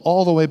heal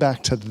all the way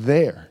back to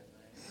there.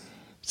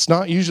 It's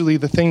not usually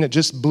the thing that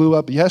just blew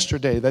up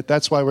yesterday,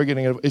 that's why we're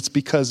getting it. It's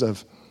because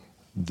of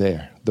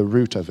there, the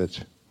root of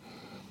it.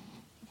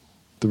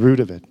 The root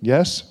of it.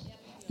 Yes?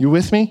 You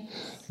with me?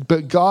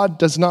 But God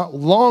does not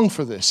long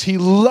for this. He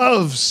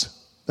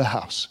loves the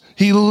house.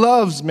 He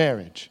loves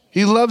marriage.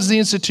 He loves the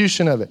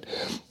institution of it.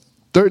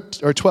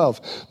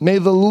 12. May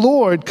the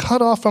Lord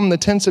cut off from the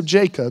tents of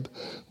Jacob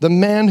the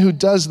man who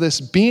does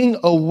this, being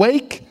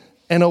awake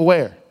and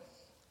aware.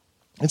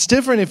 It's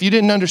different if you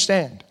didn't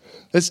understand.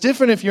 It's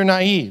different if you're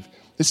naive.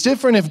 It's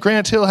different if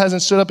Grant Hill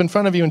hasn't stood up in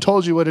front of you and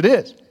told you what it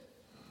is.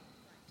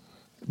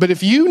 But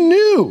if you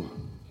knew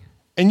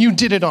and you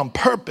did it on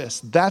purpose,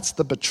 that's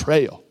the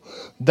betrayal.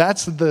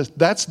 That's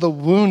the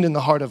wound in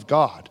the heart of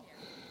God.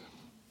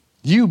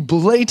 You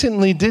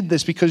blatantly did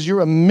this because you're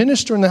a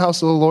minister in the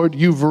house of the Lord.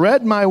 You've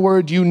read my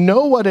word. You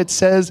know what it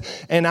says.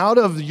 And out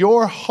of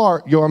your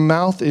heart, your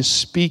mouth is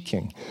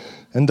speaking.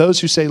 And those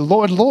who say,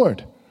 Lord,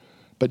 Lord,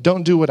 but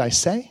don't do what I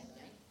say.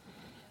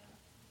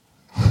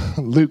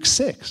 Luke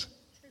 6.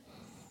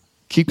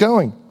 Keep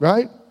going,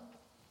 right?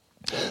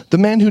 The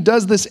man who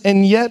does this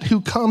and yet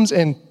who comes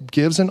and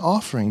gives an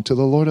offering to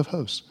the Lord of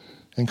hosts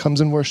and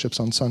comes and worships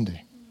on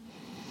Sunday.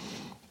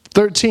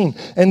 13,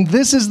 and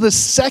this is the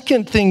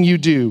second thing you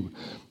do.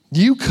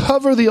 You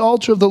cover the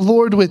altar of the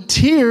Lord with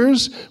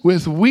tears,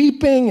 with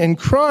weeping and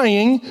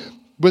crying,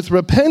 with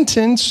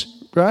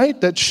repentance, right?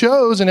 That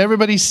shows and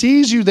everybody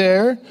sees you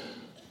there.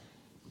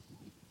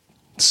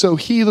 So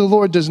he, the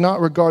Lord, does not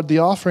regard the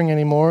offering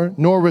anymore,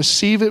 nor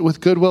receive it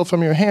with goodwill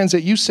from your hands,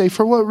 that you say,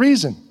 for what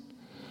reason?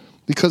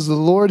 Because the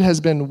Lord has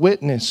been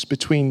witness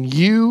between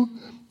you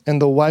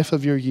and the wife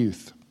of your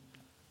youth.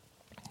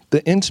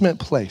 The intimate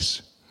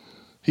place.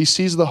 He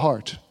sees the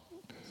heart.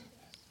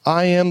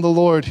 I am the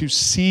Lord who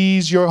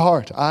sees your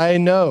heart. I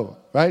know,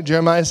 right?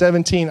 Jeremiah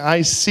 17,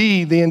 I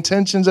see the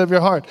intentions of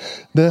your heart.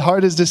 The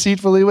heart is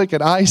deceitfully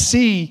wicked. I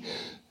see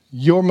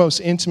your most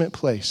intimate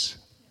place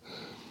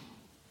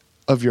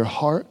of your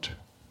heart,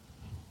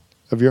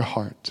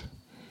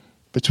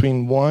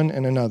 between one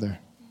and another.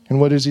 And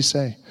what does he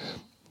say?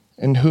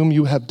 In whom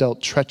you have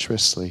dealt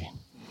treacherously.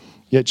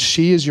 Yet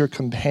she is your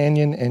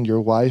companion and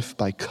your wife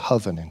by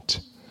covenant.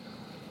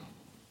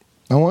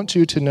 I want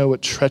you to know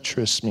what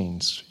treacherous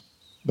means,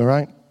 all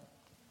right?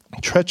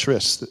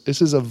 Treacherous, this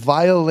is a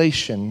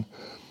violation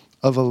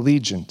of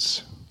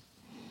allegiance.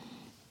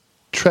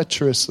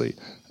 Treacherously,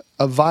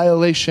 a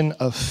violation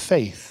of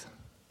faith.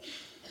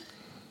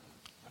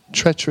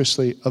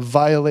 Treacherously, a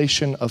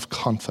violation of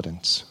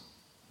confidence.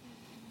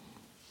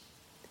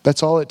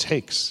 That's all it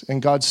takes.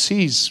 And God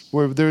sees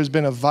where there has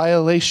been a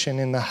violation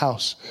in the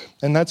house.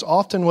 And that's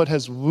often what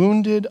has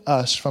wounded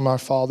us from our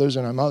fathers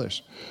and our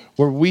mothers,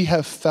 where we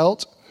have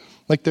felt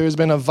like there has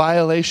been a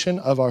violation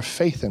of our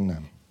faith in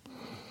them,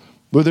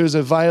 where there's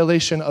a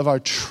violation of our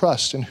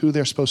trust in who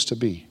they're supposed to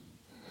be.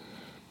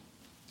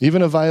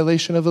 Even a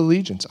violation of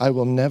allegiance. I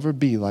will never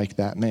be like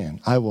that man.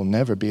 I will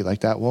never be like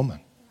that woman.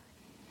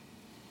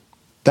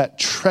 That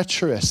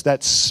treacherous,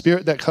 that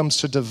spirit that comes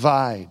to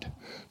divide.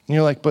 And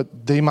you're like,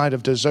 but they might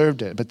have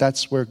deserved it. But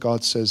that's where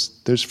God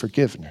says there's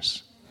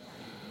forgiveness.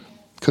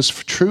 Because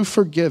true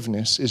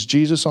forgiveness is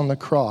Jesus on the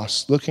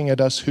cross looking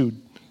at us who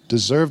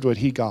deserved what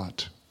he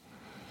got,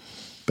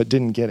 but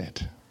didn't get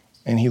it.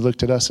 And he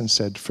looked at us and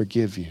said,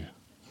 forgive you.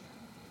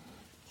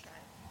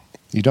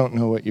 You don't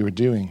know what you were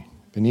doing.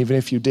 And even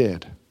if you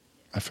did,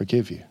 I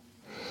forgive you.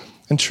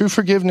 And true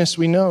forgiveness,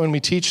 we know, and we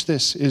teach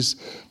this, is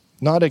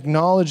not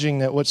acknowledging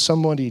that what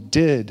somebody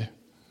did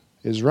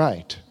is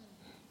right,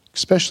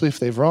 especially if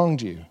they've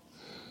wronged you.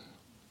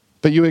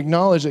 But you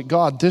acknowledge that,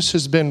 God, this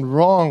has been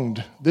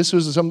wronged. This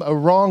was a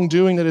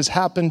wrongdoing that has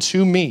happened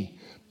to me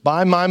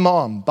by my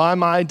mom, by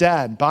my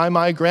dad, by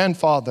my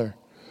grandfather.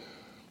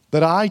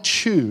 That I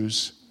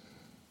choose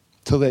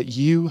to let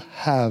you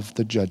have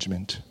the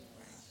judgment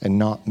and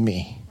not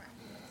me.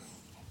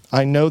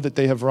 I know that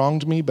they have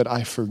wronged me, but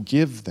I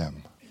forgive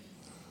them.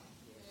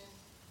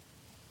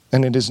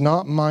 And it is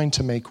not mine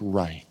to make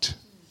right,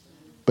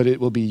 but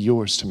it will be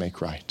yours to make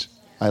right.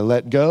 I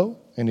let go,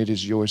 and it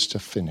is yours to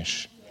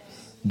finish.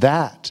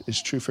 That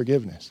is true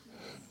forgiveness.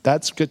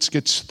 That gets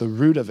to the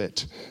root of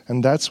it.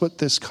 And that's what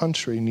this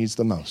country needs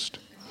the most.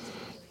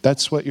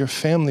 That's what your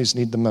families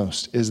need the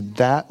most, is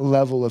that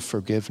level of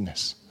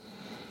forgiveness.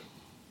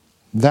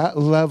 That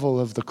level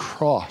of the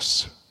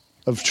cross,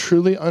 of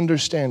truly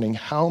understanding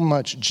how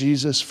much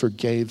Jesus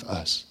forgave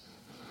us.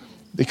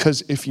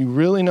 Because if you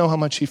really know how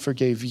much he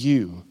forgave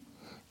you,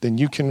 then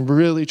you can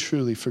really,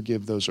 truly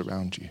forgive those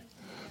around you.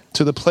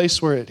 To the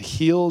place where it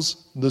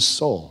heals the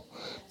soul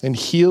and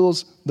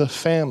heals the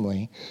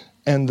family,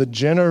 and the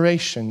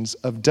generations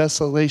of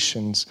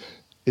desolations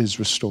is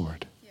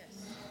restored. Yes.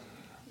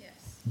 Yes.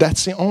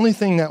 That's the only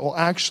thing that will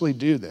actually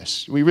do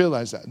this. We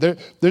realize that.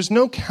 There's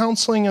no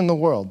counseling in the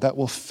world that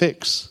will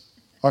fix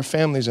our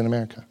families in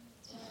America.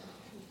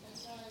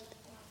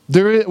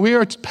 We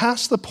are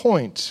past the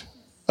point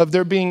of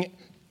there being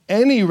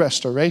any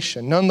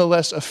restoration,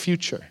 nonetheless a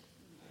future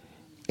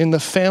in the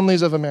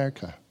families of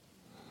America.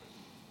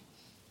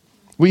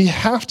 We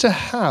have to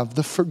have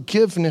the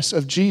forgiveness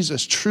of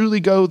Jesus truly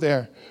go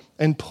there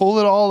and pull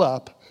it all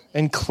up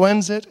and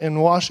cleanse it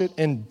and wash it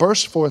and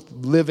burst forth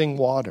living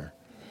water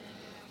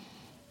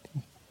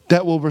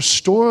that will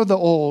restore the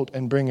old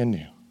and bring a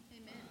new.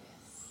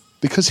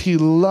 Because he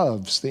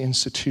loves the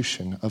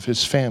institution of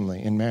his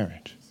family in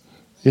marriage.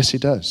 Yes, he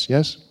does.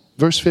 Yes?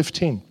 Verse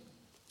 15.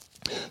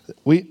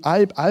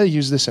 I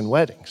use this in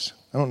weddings.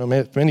 I don't know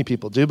if many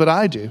people do, but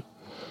I do.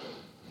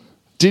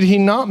 Did he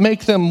not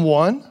make them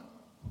one,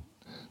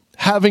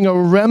 having a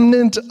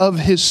remnant of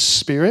his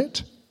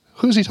spirit?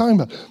 Who's he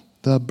talking about?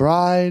 The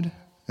bride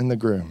and the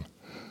groom.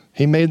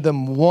 He made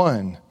them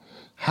one.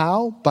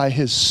 How? By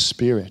his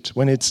spirit.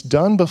 When it's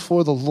done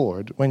before the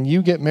Lord, when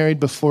you get married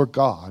before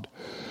God,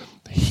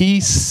 he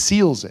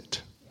seals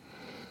it.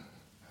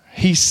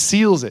 He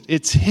seals it.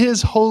 It's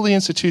his holy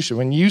institution.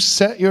 When you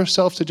set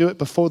yourself to do it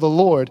before the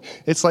Lord,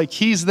 it's like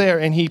he's there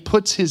and he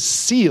puts his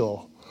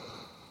seal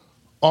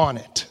on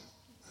it.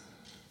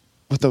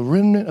 With a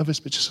remnant of his,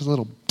 just a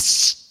little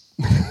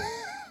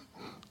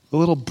a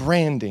little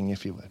branding,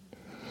 if you would.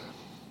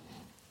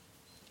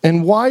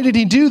 And why did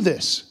he do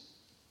this?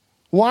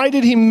 Why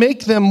did he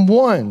make them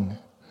one?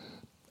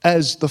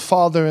 As the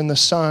Father and the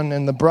Son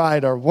and the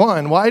bride are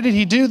one. Why did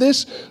he do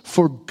this?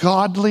 For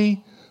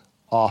godly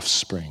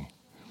offspring.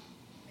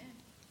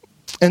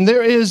 And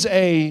there is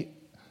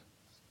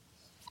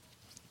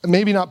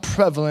maybe not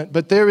prevalent,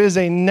 but there is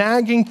a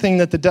nagging thing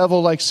that the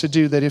devil likes to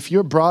do, that if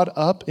you're brought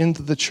up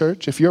into the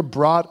church, if you're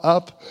brought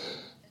up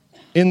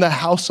in the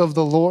house of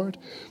the Lord,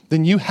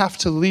 then you have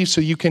to leave so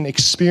you can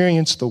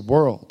experience the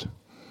world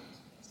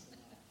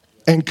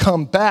and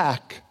come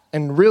back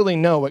and really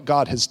know what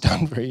God has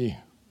done for you.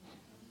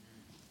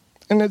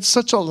 And it's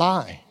such a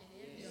lie.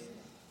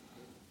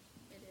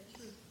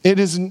 It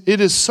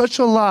is such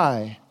a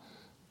lie,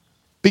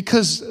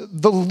 because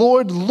the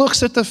Lord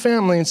looks at the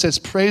family and says,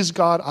 praise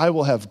God, I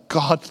will have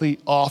godly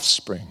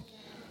offspring.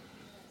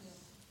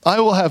 I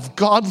will have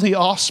godly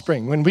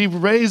offspring when we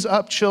raise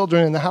up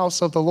children in the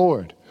house of the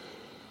Lord.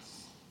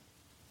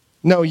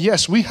 No,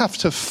 yes, we have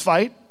to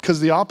fight, because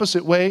the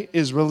opposite way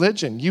is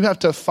religion. You have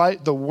to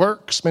fight the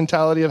works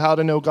mentality of how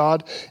to know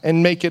God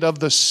and make it of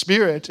the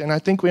Spirit. And I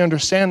think we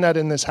understand that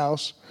in this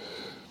house.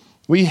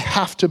 We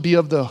have to be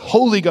of the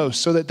Holy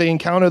Ghost so that they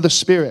encounter the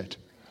Spirit.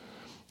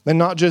 And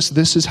not just,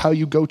 this is how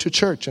you go to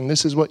church and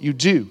this is what you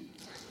do.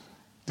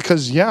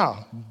 Because,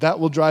 that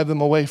will drive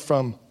them away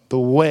from the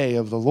way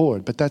of the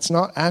Lord. But that's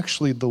not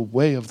actually the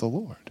way of the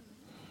Lord.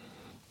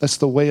 That's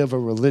the way of a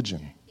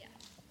religion.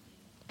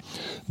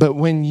 But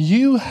when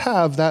you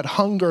have that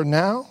hunger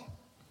now,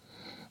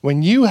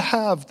 when you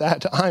have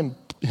that I'm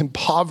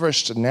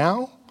impoverished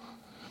now,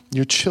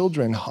 your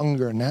children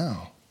hunger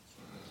now.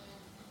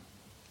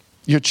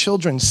 Your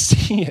children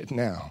see it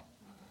now.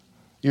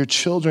 Your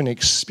children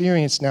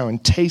experience now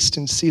and taste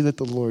and see that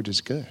the Lord is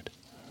good.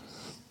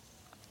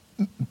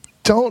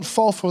 Don't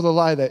fall for the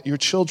lie that your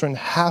children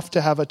have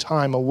to have a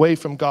time away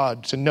from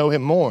God to know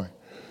him more.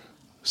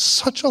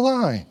 Such a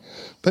lie.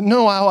 But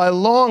no, how I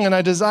long and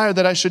I desire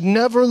that I should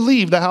never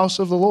leave the house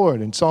of the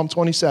Lord in Psalm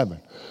 27.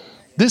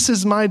 This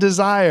is my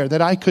desire,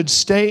 that I could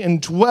stay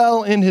and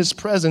dwell in his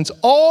presence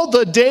all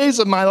the days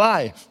of my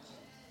life.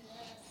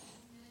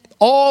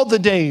 All the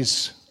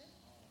days.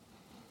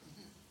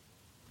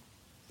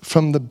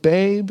 From the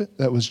babe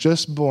that was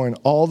just born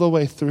all the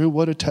way through,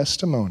 what a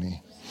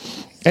testimony.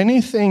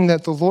 Anything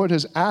that the Lord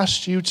has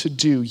asked you to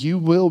do, you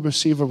will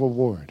receive a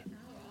reward.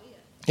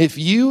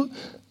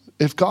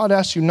 If God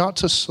asks you not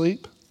to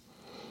sleep,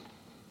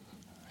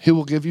 he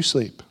will give you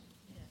sleep.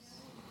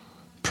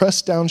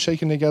 Pressed down,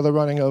 shaken together,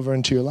 running over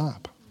into your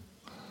lap.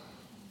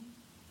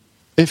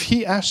 If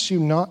he asks you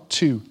not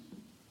to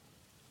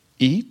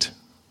eat,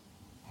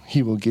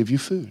 he will give you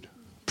food.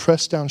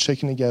 Pressed down,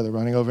 shaken together,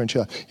 running over into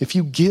your lap. If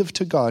you give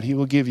to God, he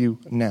will give you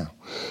now.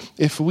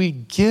 If we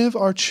give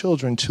our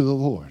children to the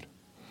Lord,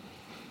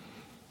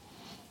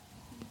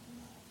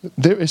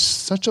 there is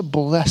such a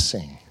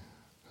blessing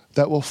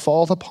that will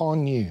fall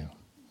upon you.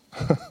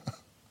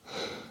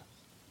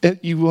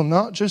 You will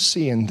not just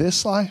see in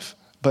this life,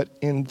 but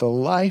in the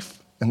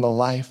life and the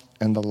life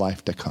and the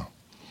life to come.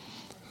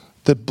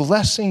 The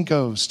blessing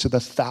goes to the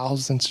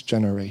 1000th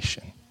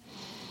generation.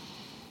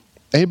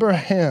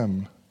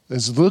 Abraham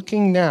is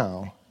looking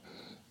now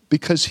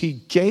because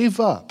he gave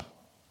up.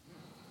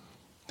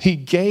 He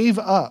gave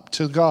up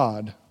to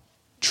God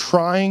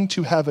trying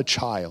to have a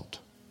child.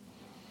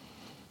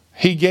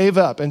 He gave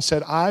up and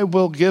said, I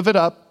will give it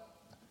up.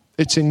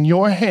 It's in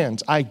your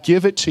hands. I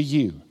give it to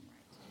you.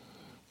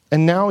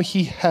 And now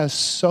he has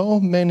so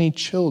many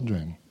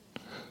children.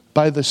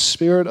 By the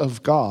Spirit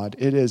of God,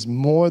 it is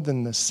more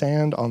than the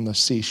sand on the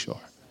seashore.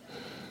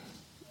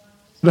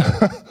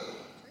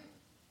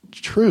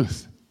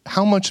 Truth.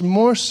 How much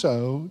more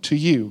so to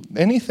you?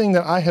 Anything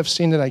that I have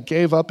seen that I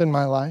gave up in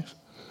my life,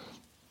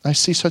 I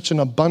see such an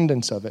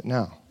abundance of it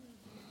now.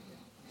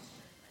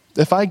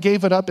 If I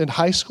gave it up in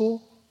high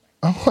school,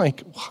 I'm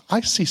like,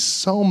 I see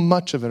so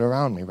much of it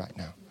around me right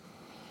now.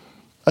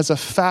 As a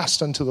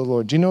fast unto the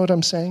Lord. Do you know what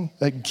I'm saying?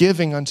 That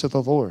giving unto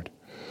the Lord.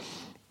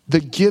 The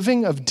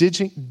giving of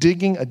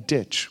digging a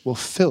ditch will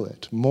fill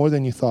it more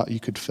than you thought you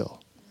could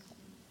fill.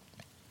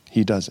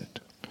 He does it.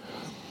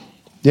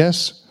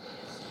 Yes?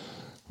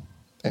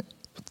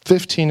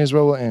 15 is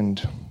where we'll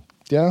end.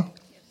 Yeah?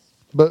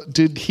 But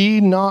did he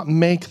not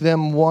make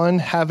them one,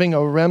 having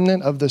a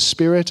remnant of the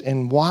Spirit?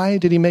 And why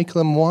did he make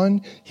them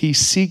one? He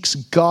seeks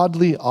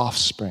godly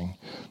offspring.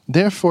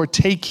 Therefore,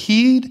 take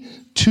heed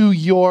to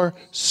your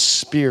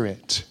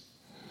spirit,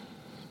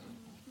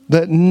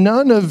 that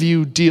none of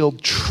you deal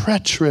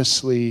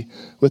treacherously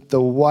with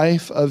the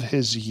wife of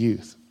his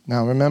youth.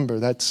 Now remember,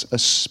 that's a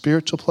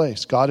spiritual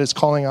place. God is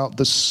calling out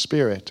the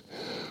Spirit,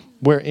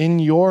 where in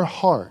your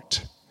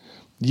heart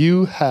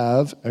you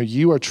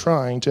are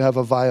trying to have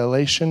a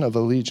violation of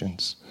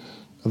allegiance,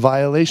 a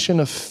violation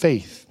of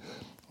faith,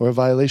 or a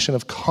violation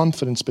of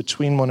confidence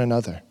between one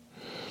another.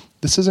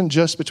 This isn't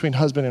just between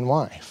husband and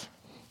wife.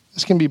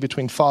 This can be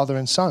between father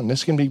and son.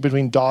 This can be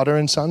between daughter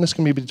and son. This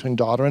can be between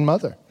daughter and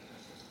mother.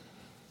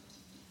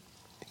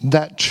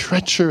 That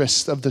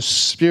treacherous of the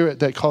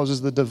spirit that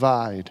causes the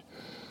divide.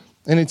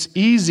 And it's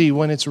easy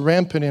when it's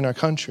rampant in our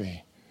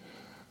country.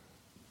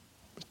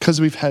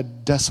 Because we've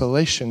had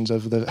desolations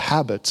of the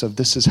habits of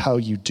this is how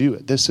you do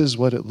it. This is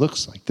what it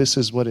looks like. This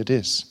is what it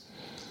is.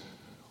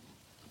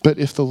 But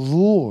if the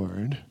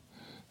Lord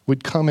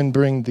would come and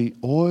bring the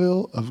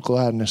oil of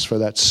gladness for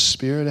that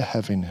spirit of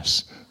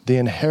heaviness, the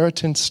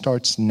inheritance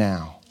starts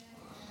now.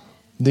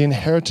 The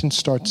inheritance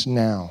starts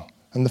now.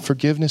 And the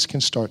forgiveness can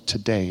start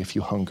today if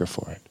you hunger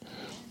for it.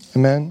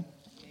 Amen?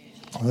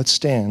 Let's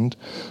stand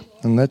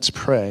and let's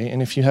pray.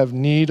 And if you have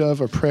need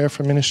of or prayer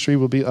for ministry,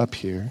 we'll be up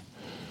here.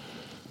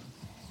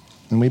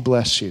 And we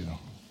bless you.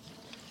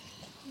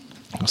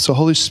 So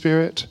Holy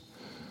Spirit,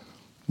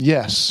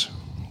 yes,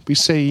 we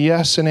say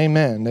yes and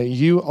amen, that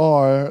you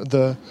are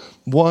the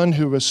one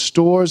who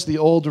restores the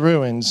old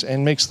ruins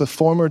and makes the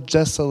former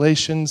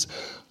desolations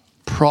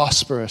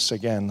prosperous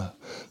again,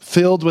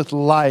 filled with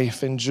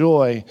life and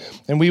joy.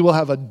 And we will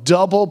have a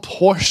double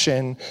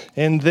portion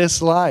in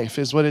this life,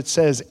 is what it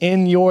says.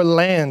 In your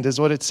land is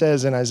what it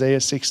says in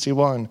Isaiah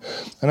 61.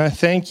 And I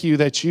thank you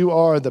that you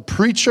are the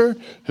preacher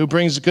who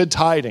brings good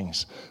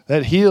tidings,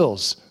 that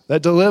heals,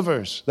 that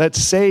delivers, that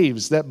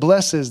saves, that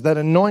blesses, that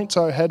anoints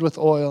our head with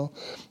oil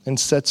and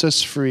sets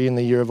us free in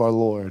the year of our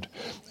Lord.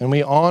 And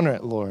we honor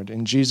it, Lord.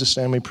 In Jesus'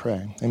 name we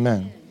pray.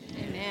 Amen.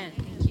 Amen.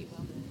 Thank you.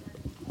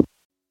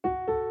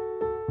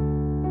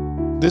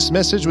 This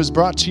message was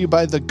brought to you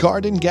by the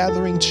Garden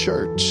Gathering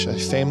Church, a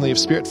family of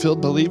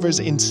Spirit-filled believers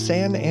in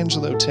San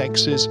Angelo,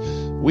 Texas.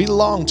 We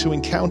long to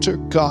encounter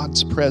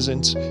God's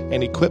presence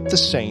and equip the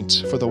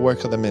saints for the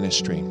work of the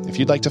ministry. If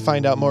you'd like to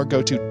find out more,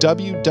 go to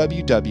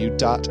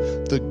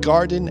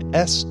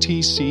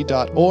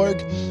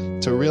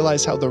www.thegardenstc.org to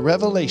realize how the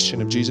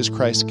revelation of Jesus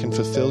Christ can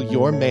fulfill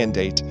your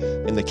mandate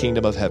in the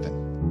kingdom of heaven.